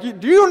 Like,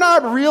 do you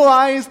not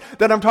realize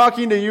that I'm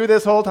talking to you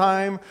this whole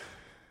time?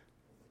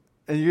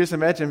 And you just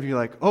imagine him being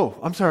like, oh,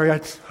 I'm sorry,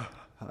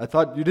 I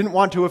thought you didn't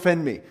want to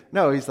offend me.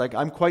 No, he's like,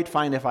 I'm quite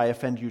fine if I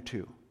offend you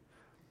too,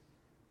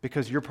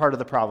 because you're part of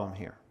the problem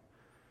here.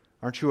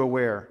 Aren't you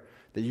aware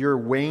that you're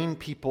weighing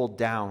people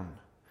down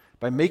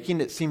by making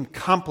it seem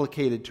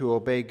complicated to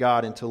obey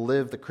God and to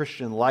live the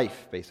Christian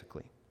life,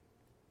 basically?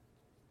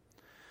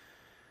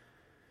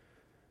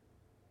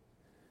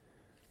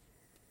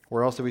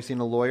 Where else have we seen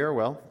a lawyer?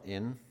 Well,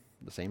 in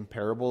the same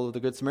parable of the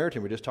Good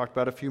Samaritan we just talked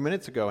about a few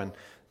minutes ago. And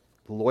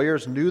the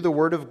lawyers knew the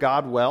Word of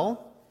God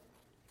well,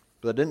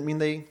 but that didn't mean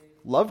they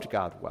loved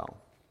God well.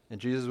 And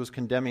Jesus was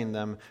condemning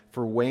them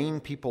for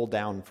weighing people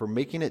down, for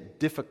making it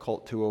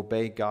difficult to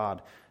obey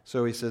God.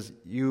 So he says,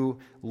 you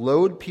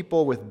load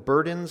people with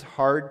burdens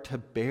hard to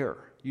bear.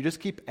 You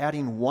just keep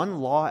adding one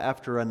law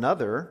after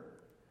another,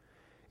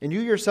 and you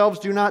yourselves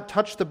do not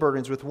touch the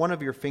burdens with one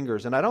of your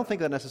fingers. And I don't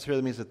think that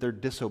necessarily means that they're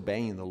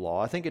disobeying the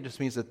law. I think it just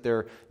means that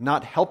they're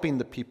not helping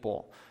the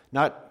people,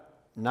 not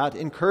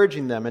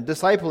encouraging them and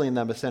discipling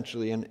them,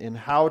 essentially, in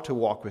how to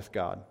walk with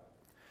God.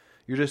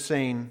 You're just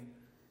saying,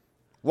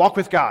 walk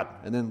with God,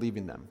 and then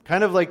leaving them.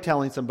 Kind of like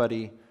telling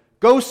somebody,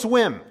 go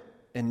swim,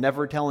 and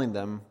never telling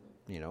them,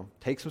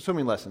 take some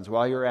swimming lessons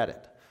while you're at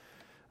it.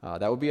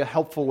 That would be a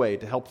helpful way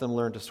to help them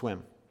learn to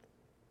swim.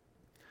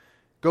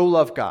 Go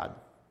love God,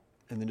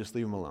 and then just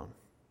leave them alone.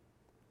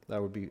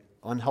 That would be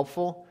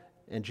unhelpful,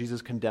 and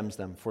Jesus condemns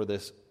them for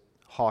this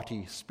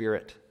haughty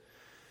spirit.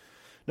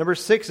 Number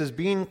 6 is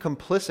being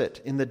complicit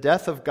in the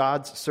death of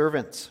God's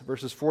servants,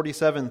 verses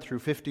 47 through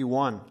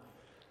 51.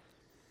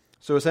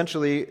 So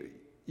essentially,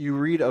 you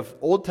read of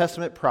Old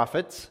Testament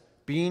prophets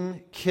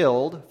being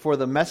killed for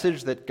the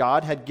message that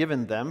God had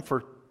given them,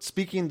 for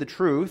speaking the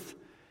truth,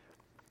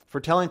 for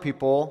telling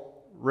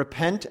people,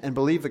 repent and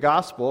believe the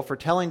gospel, for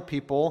telling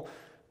people,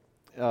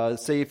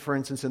 say, for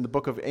instance, in the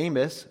book of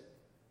Amos,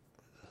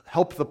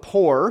 help the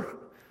poor,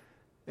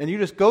 and you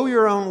just go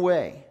your own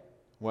way.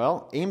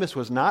 Well, Amos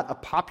was not a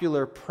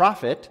popular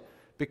prophet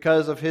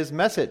because of his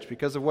message,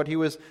 because of what he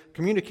was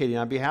communicating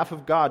on behalf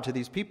of God to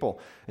these people.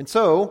 And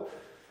so,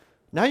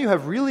 now you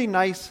have really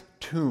nice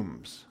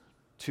tombs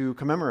to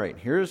commemorate.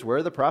 Here's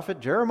where the prophet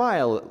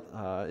Jeremiah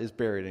is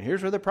buried, and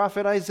here's where the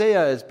prophet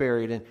Isaiah is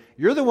buried, and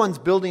you're the ones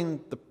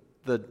building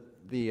the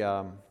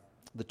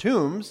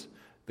tombs,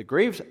 the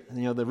graves,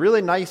 the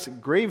really nice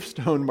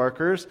gravestone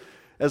markers,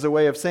 as a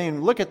way of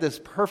saying, look at this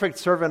perfect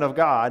servant of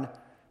God,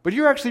 but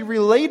you're actually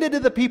related to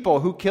the people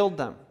who killed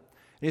them.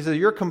 And he says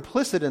you're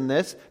complicit in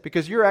this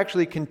because you're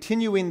actually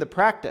continuing the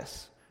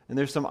practice. And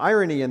there's some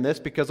irony in this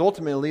because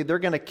ultimately they're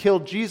going to kill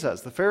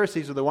Jesus. The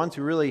Pharisees are the ones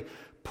who really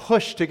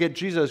push to get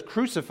Jesus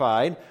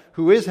crucified,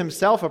 who is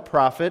himself a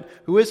prophet,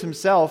 who is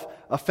himself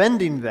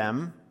offending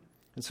them.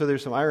 And so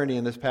there's some irony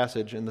in this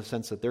passage in the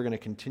sense that they're going to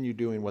continue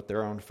doing what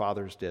their own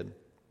fathers did.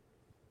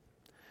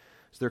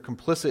 So they're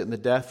complicit in the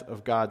death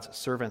of God's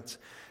servants.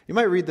 You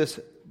might read this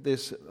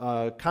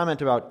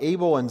comment about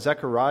Abel and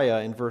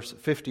Zechariah in verse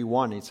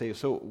 51. You'd say,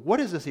 so what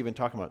is this even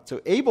talking about? So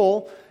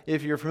Abel,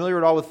 if you're familiar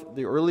at all with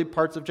the early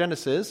parts of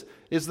Genesis,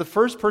 is the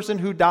first person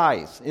who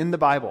dies in the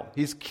Bible.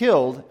 He's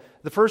killed,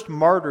 the first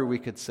martyr, we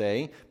could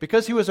say,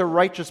 because he was a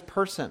righteous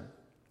person.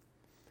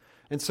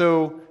 And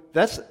so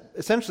that's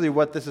essentially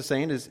what this is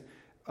saying is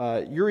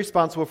you're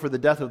responsible for the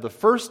death of the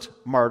first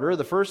martyr,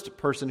 the first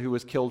person who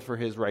was killed for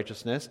his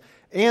righteousness,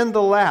 and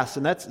the last,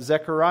 and that's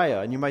Zechariah.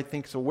 And you might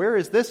think, so where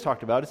is this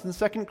talked about? It's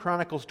in 2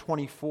 Chronicles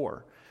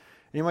 24.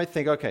 And you might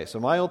think, okay, so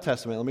my Old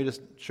Testament, let me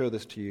just show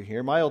this to you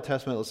here. My Old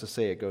Testament, let's just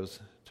say it goes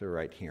to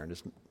right here. And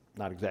it's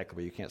not exactly,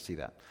 but you can't see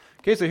that.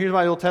 Okay, so here's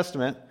my Old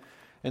Testament.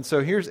 And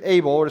so here's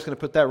Abel. We're just going to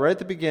put that right at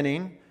the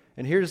beginning.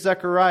 And here's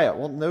Zechariah.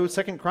 Well, no,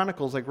 2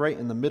 Chronicles like right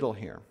in the middle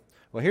here.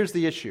 Well, here's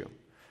the issue.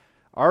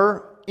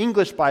 Our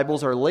English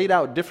Bibles are laid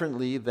out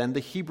differently than the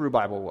Hebrew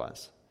Bible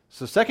was.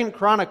 So 2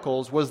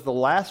 Chronicles was the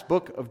last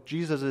book of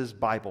Jesus'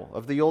 Bible,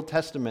 of the Old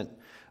Testament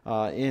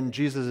in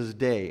Jesus'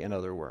 day, in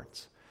other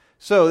words.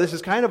 So this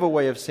is kind of a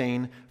way of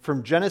saying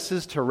from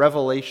Genesis to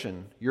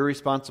Revelation, you're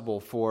responsible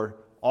for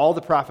all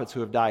the prophets who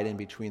have died in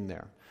between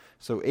there.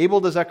 So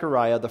Abel to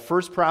Zechariah, the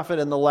first prophet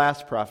and the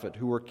last prophet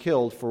who were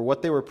killed for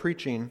what they were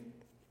preaching.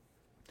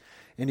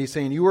 And he's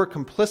saying you are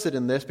complicit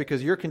in this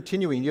because you're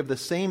continuing. You have the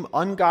same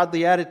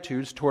ungodly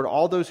attitudes toward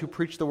all those who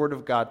preach the word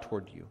of God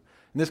toward you.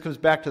 And this comes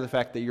back to the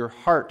fact that your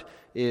heart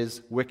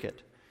is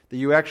wicked, that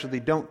you actually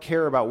don't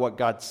care about what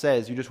God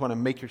says. You just want to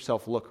make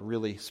yourself look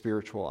really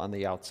spiritual on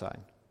the outside.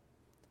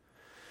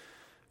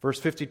 Verse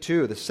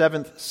 52, the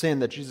seventh sin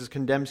that Jesus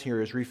condemns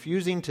here is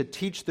refusing to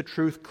teach the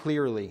truth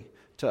clearly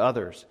to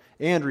others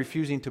and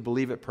refusing to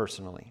believe it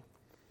personally.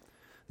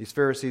 These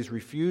Pharisees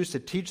refused to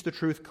teach the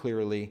truth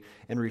clearly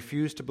and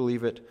refused to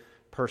believe it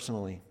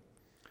personally.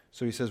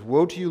 So he says,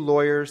 woe to you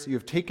lawyers, you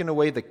have taken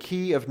away the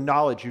key of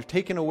knowledge. You've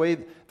taken away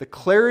the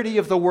clarity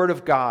of the Word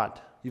of God.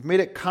 You've made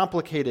it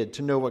complicated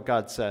to know what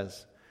God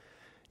says.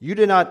 You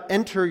did not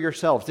enter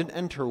yourselves. Didn't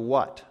enter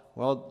what?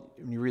 Well,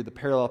 when you read the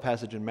parallel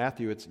passage in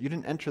Matthew, it's you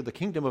didn't enter the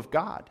kingdom of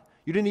God.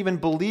 You didn't even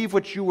believe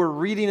what you were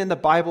reading in the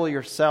Bible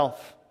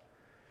yourself.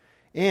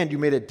 And you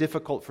made it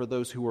difficult for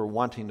those who were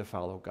wanting to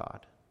follow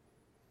God.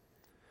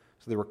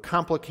 So they were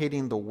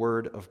complicating the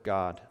Word of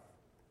God.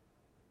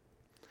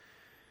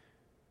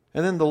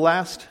 And then the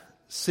last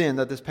sin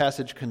that this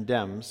passage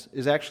condemns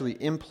is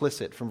actually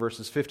implicit from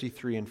verses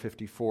 53 and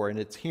 54. And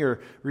it's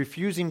here,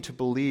 refusing to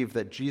believe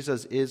that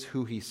Jesus is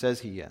who he says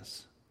he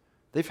is.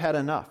 They've had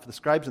enough. The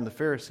scribes and the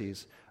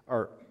Pharisees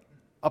are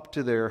up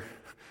to their,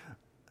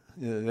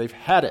 they've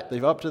had it.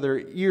 They've up to their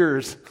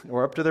ears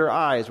or up to their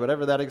eyes,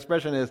 whatever that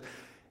expression is,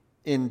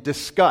 in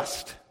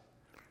disgust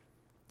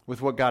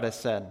with what God has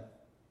said.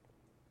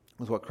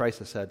 With what Christ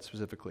has said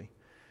specifically.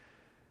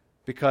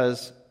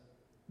 Because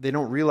they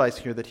don't realize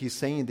here that he's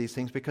saying these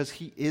things because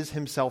he is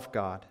himself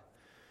God.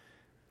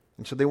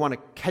 And so they want to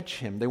catch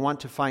him. They want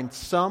to find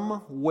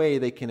some way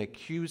they can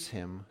accuse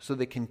him so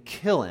they can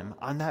kill him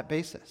on that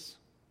basis.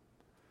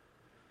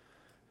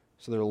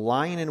 So they're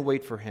lying in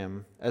wait for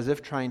him as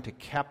if trying to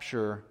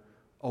capture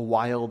a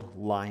wild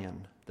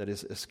lion that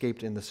has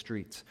escaped in the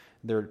streets.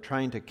 They're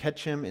trying to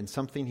catch him in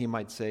something he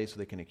might say so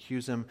they can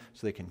accuse him,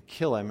 so they can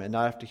kill him and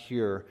not have to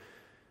hear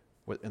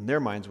what in their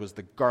minds was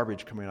the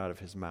garbage coming out of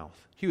his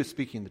mouth. He was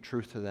speaking the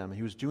truth to them.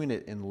 He was doing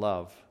it in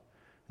love,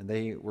 and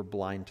they were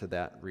blind to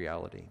that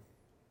reality.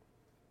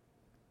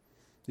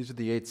 These are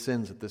the 8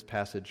 sins that this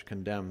passage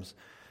condemns.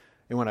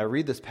 And when I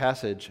read this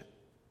passage,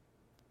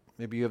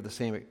 maybe you have the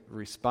same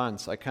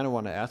response. I kind of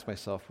want to ask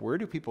myself, where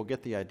do people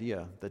get the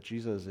idea that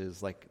Jesus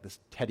is like this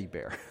teddy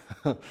bear?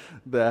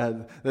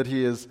 that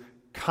he is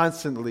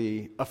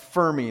constantly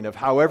affirming of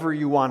however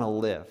you want to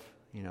live.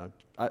 You know,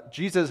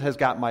 Jesus has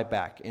got my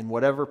back in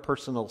whatever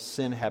personal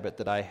sin habit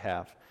that I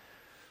have.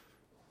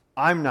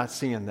 I'm not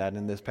seeing that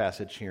in this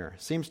passage here.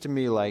 Seems to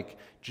me like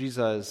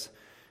Jesus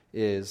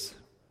is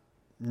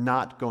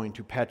not going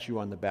to pat you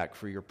on the back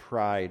for your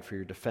pride, for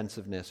your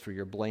defensiveness, for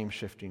your blame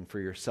shifting, for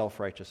your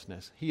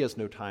self-righteousness. He has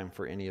no time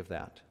for any of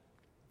that.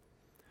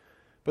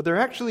 But there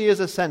actually is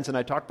a sense, and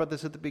I talked about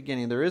this at the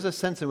beginning, there is a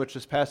sense in which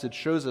this passage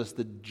shows us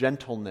the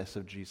gentleness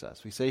of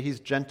Jesus. We say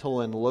he's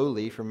gentle and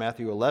lowly from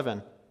Matthew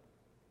 11.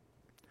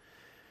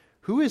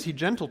 Who is he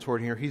gentle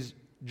toward here? He's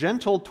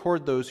gentle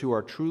toward those who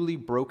are truly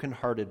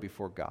brokenhearted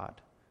before God.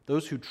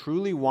 those who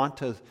truly want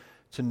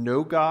to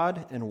know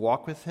God and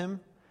walk with Him,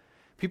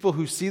 people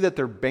who see that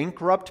they're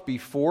bankrupt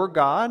before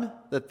God,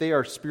 that they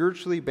are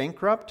spiritually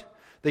bankrupt,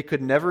 they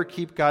could never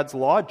keep God's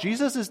law.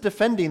 Jesus is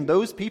defending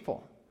those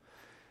people.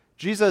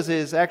 Jesus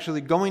is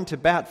actually going to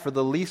bat for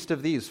the least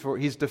of these, for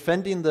he's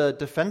defending the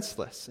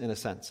defenseless, in a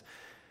sense.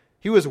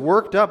 He was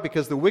worked up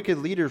because the wicked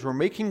leaders were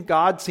making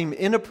God seem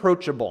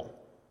inapproachable.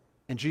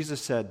 And Jesus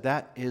said,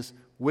 that is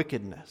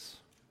wickedness.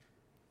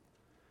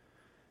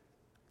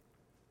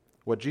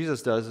 What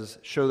Jesus does is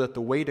show that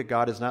the way to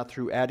God is not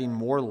through adding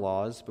more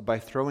laws, but by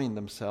throwing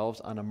themselves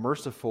on a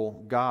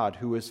merciful God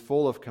who is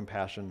full of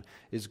compassion,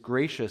 is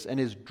gracious, and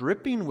is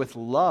dripping with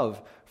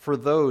love for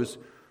those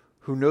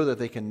who know that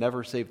they can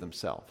never save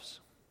themselves.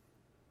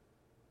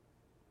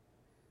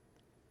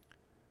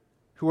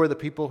 Who are the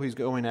people he's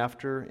going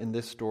after in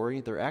this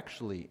story? They're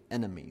actually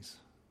enemies.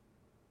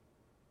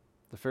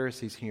 The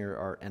Pharisees here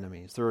are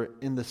enemies. They're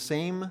in the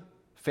same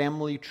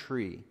family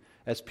tree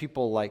as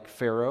people like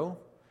Pharaoh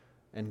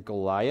and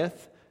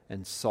Goliath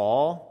and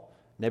Saul,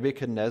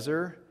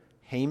 Nebuchadnezzar,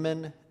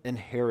 Haman, and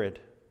Herod.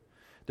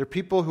 They're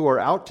people who are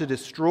out to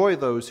destroy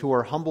those who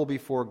are humble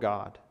before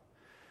God.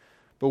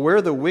 But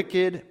where the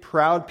wicked,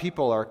 proud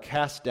people are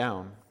cast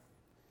down,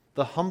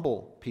 the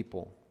humble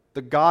people,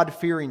 the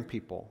God-fearing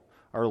people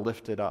are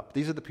lifted up.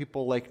 These are the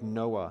people like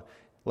Noah,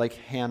 like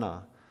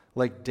Hannah,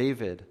 like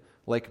David,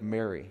 like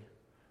Mary,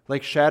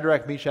 like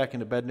Shadrach, Meshach,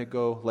 and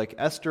Abednego, like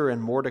Esther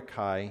and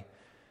Mordecai.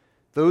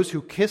 Those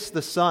who kiss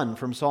the Son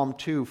from Psalm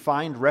 2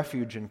 find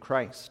refuge in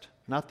Christ,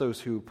 not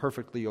those who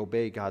perfectly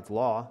obey God's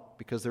law,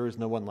 because there is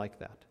no one like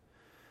that.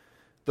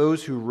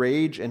 Those who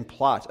rage and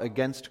plot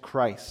against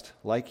Christ,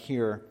 like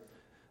here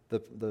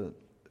the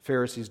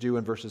Pharisees do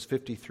in verses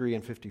 53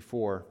 and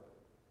 54,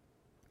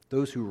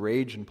 those who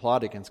rage and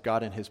plot against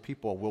God and His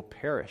people will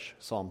perish,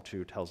 Psalm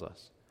 2 tells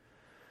us.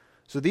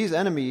 So these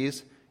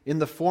enemies, in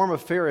the form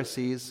of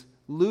Pharisees,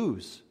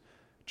 lose,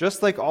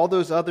 just like all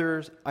those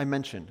others I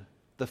mentioned.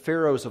 The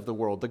Pharaohs of the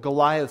world, the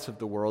Goliaths of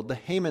the world, the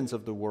Hamans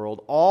of the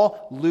world,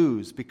 all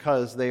lose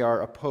because they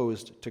are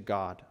opposed to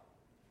God.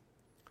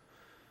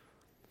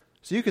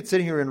 So you could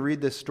sit here and read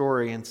this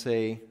story and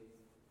say,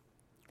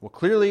 well,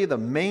 clearly the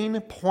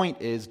main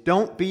point is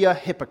don't be a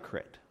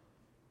hypocrite.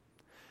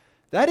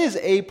 That is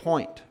a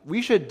point.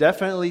 We should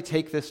definitely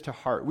take this to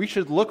heart. We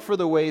should look for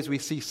the ways we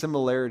see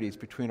similarities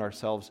between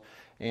ourselves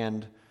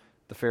and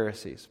the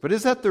Pharisees. But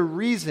is that the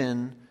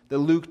reason that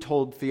Luke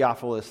told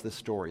Theophilus this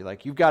story?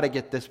 Like, you've got to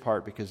get this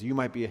part because you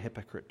might be a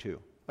hypocrite too.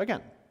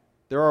 Again,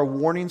 there are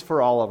warnings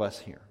for all of us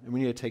here, and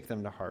we need to take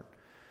them to heart.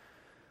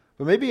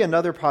 But maybe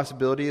another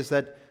possibility is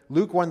that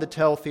Luke wanted to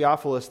tell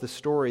Theophilus this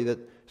story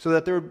so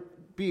that there would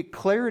be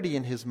clarity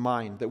in his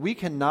mind, that we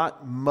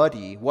cannot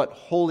muddy what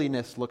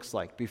holiness looks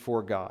like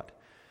before God.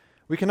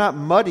 We cannot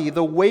muddy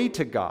the way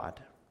to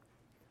God.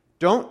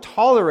 Don't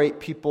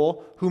tolerate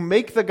people who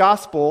make the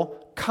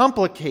gospel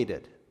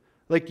complicated.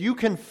 Like, you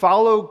can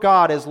follow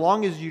God as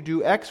long as you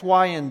do X,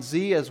 Y, and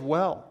Z as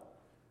well.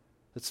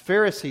 It's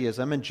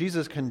Phariseeism, and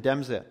Jesus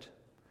condemns it.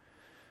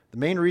 The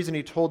main reason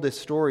he told this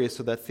story is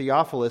so that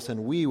Theophilus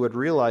and we would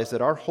realize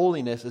that our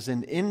holiness is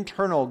an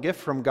internal gift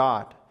from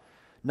God,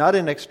 not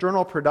an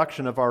external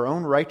production of our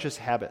own righteous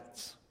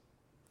habits.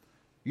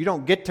 You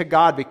don't get to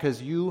God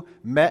because you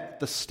met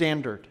the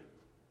standard.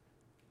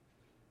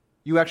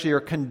 You actually are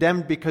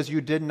condemned because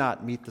you did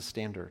not meet the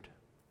standard.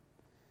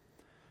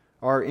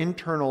 Our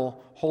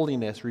internal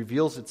holiness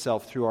reveals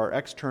itself through our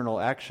external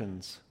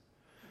actions,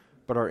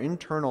 but our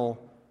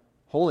internal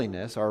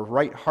holiness, our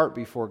right heart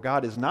before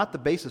God, is not the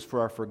basis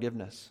for our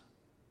forgiveness.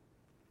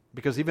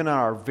 Because even on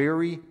our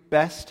very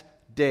best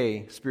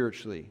day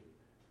spiritually,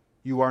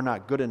 you are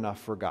not good enough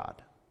for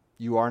God.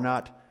 You are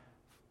not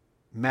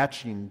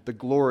matching the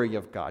glory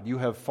of God. You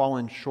have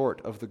fallen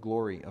short of the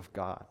glory of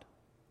God.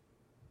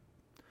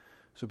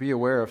 So be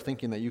aware of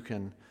thinking that you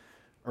can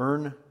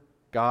earn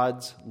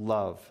God's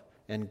love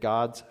and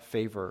God's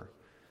favor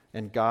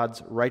and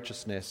God's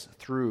righteousness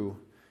through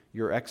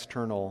your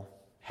external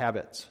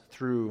habits,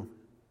 through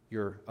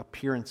your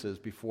appearances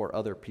before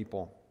other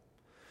people.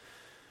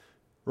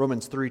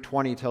 Romans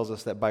 3:20 tells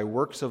us that by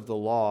works of the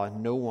law,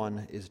 no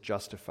one is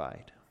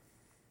justified.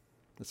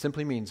 It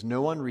simply means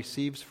no one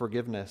receives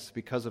forgiveness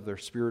because of their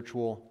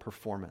spiritual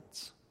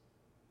performance.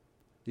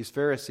 These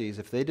Pharisees,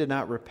 if they did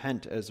not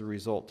repent as a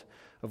result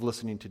of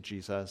listening to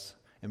Jesus,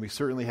 and we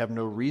certainly have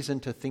no reason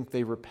to think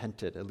they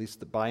repented, at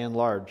least by and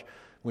large,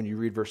 when you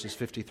read verses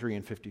 53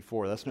 and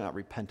 54, that's not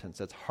repentance,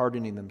 that's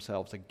hardening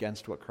themselves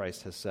against what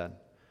Christ has said.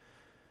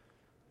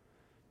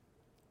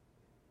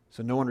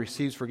 So no one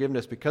receives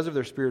forgiveness because of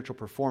their spiritual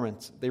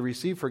performance. They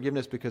receive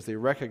forgiveness because they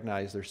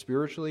recognize they're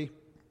spiritually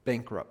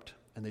bankrupt,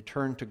 and they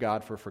turn to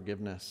God for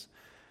forgiveness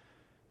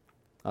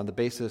on the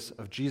basis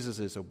of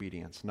Jesus'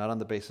 obedience, not on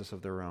the basis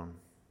of their own.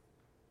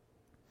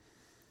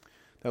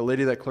 That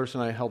lady that Clarissa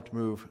and I helped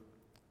move,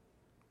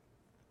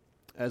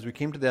 as we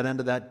came to that end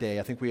of that day,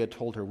 I think we had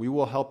told her, we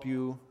will help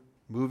you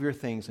move your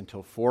things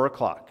until 4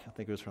 o'clock. I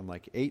think it was from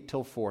like 8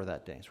 till 4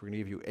 that day. So we're going to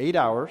give you 8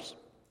 hours.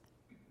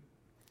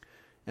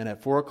 And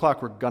at 4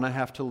 o'clock, we're going to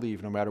have to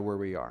leave no matter where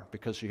we are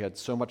because she had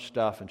so much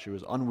stuff and she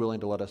was unwilling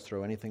to let us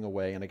throw anything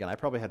away. And again, I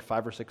probably had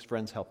 5 or 6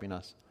 friends helping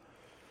us.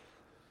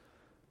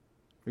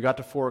 We got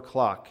to 4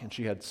 o'clock and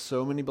she had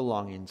so many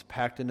belongings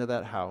packed into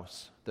that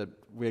house that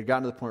we had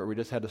gotten to the point where we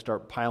just had to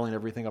start piling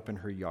everything up in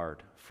her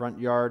yard. Front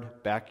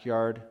yard,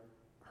 backyard,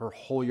 her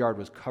whole yard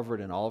was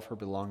covered in all of her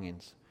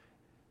belongings.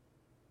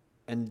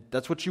 And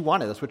that's what she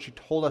wanted. That's what she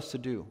told us to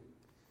do.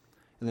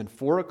 And then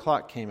 4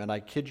 o'clock came, and I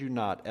kid you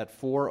not, at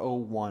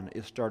 4:01,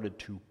 it started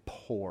to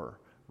pour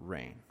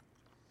rain.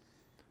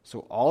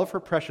 So all of her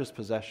precious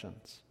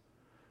possessions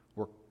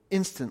were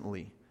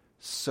instantly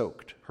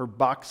soaked. Her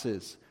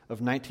boxes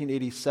of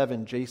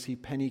 1987 J.C.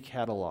 Penney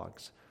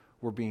catalogs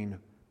were being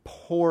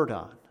poured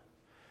on.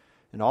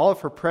 And all of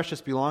her precious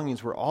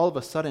belongings were all of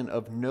a sudden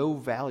of no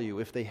value,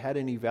 if they had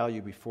any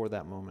value before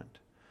that moment.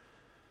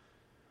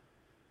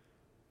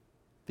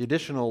 The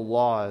additional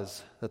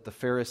laws that the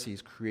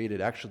Pharisees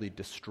created actually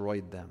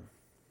destroyed them,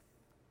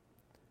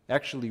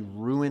 actually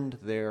ruined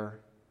their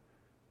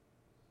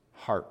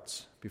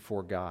hearts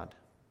before God.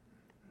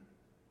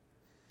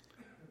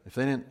 If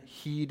they didn't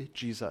heed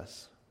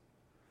Jesus,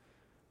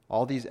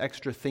 all these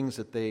extra things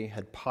that they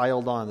had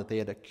piled on, that they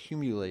had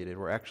accumulated,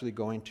 were actually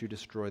going to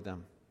destroy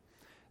them,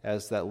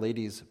 as that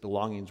lady's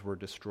belongings were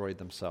destroyed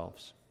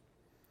themselves.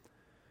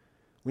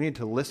 We need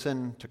to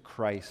listen to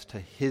Christ, to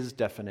his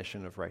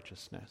definition of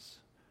righteousness,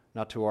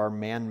 not to our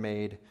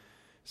man-made,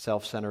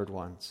 self-centered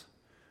ones.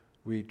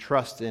 We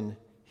trust in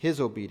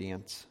his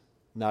obedience,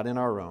 not in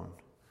our own.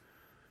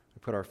 We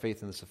put our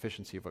faith in the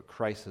sufficiency of what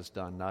Christ has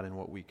done, not in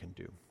what we can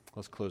do.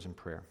 Let's close in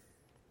prayer.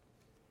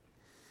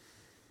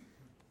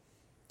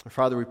 Our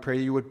Father, we pray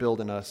you would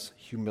build in us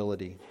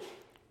humility,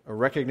 a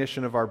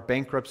recognition of our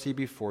bankruptcy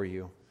before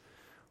you.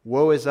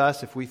 Woe is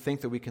us if we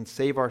think that we can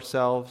save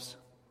ourselves,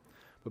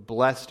 but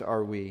blessed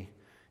are we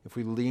if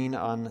we lean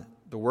on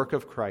the work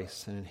of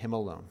Christ and in him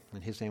alone.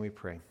 In his name we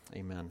pray.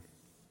 Amen.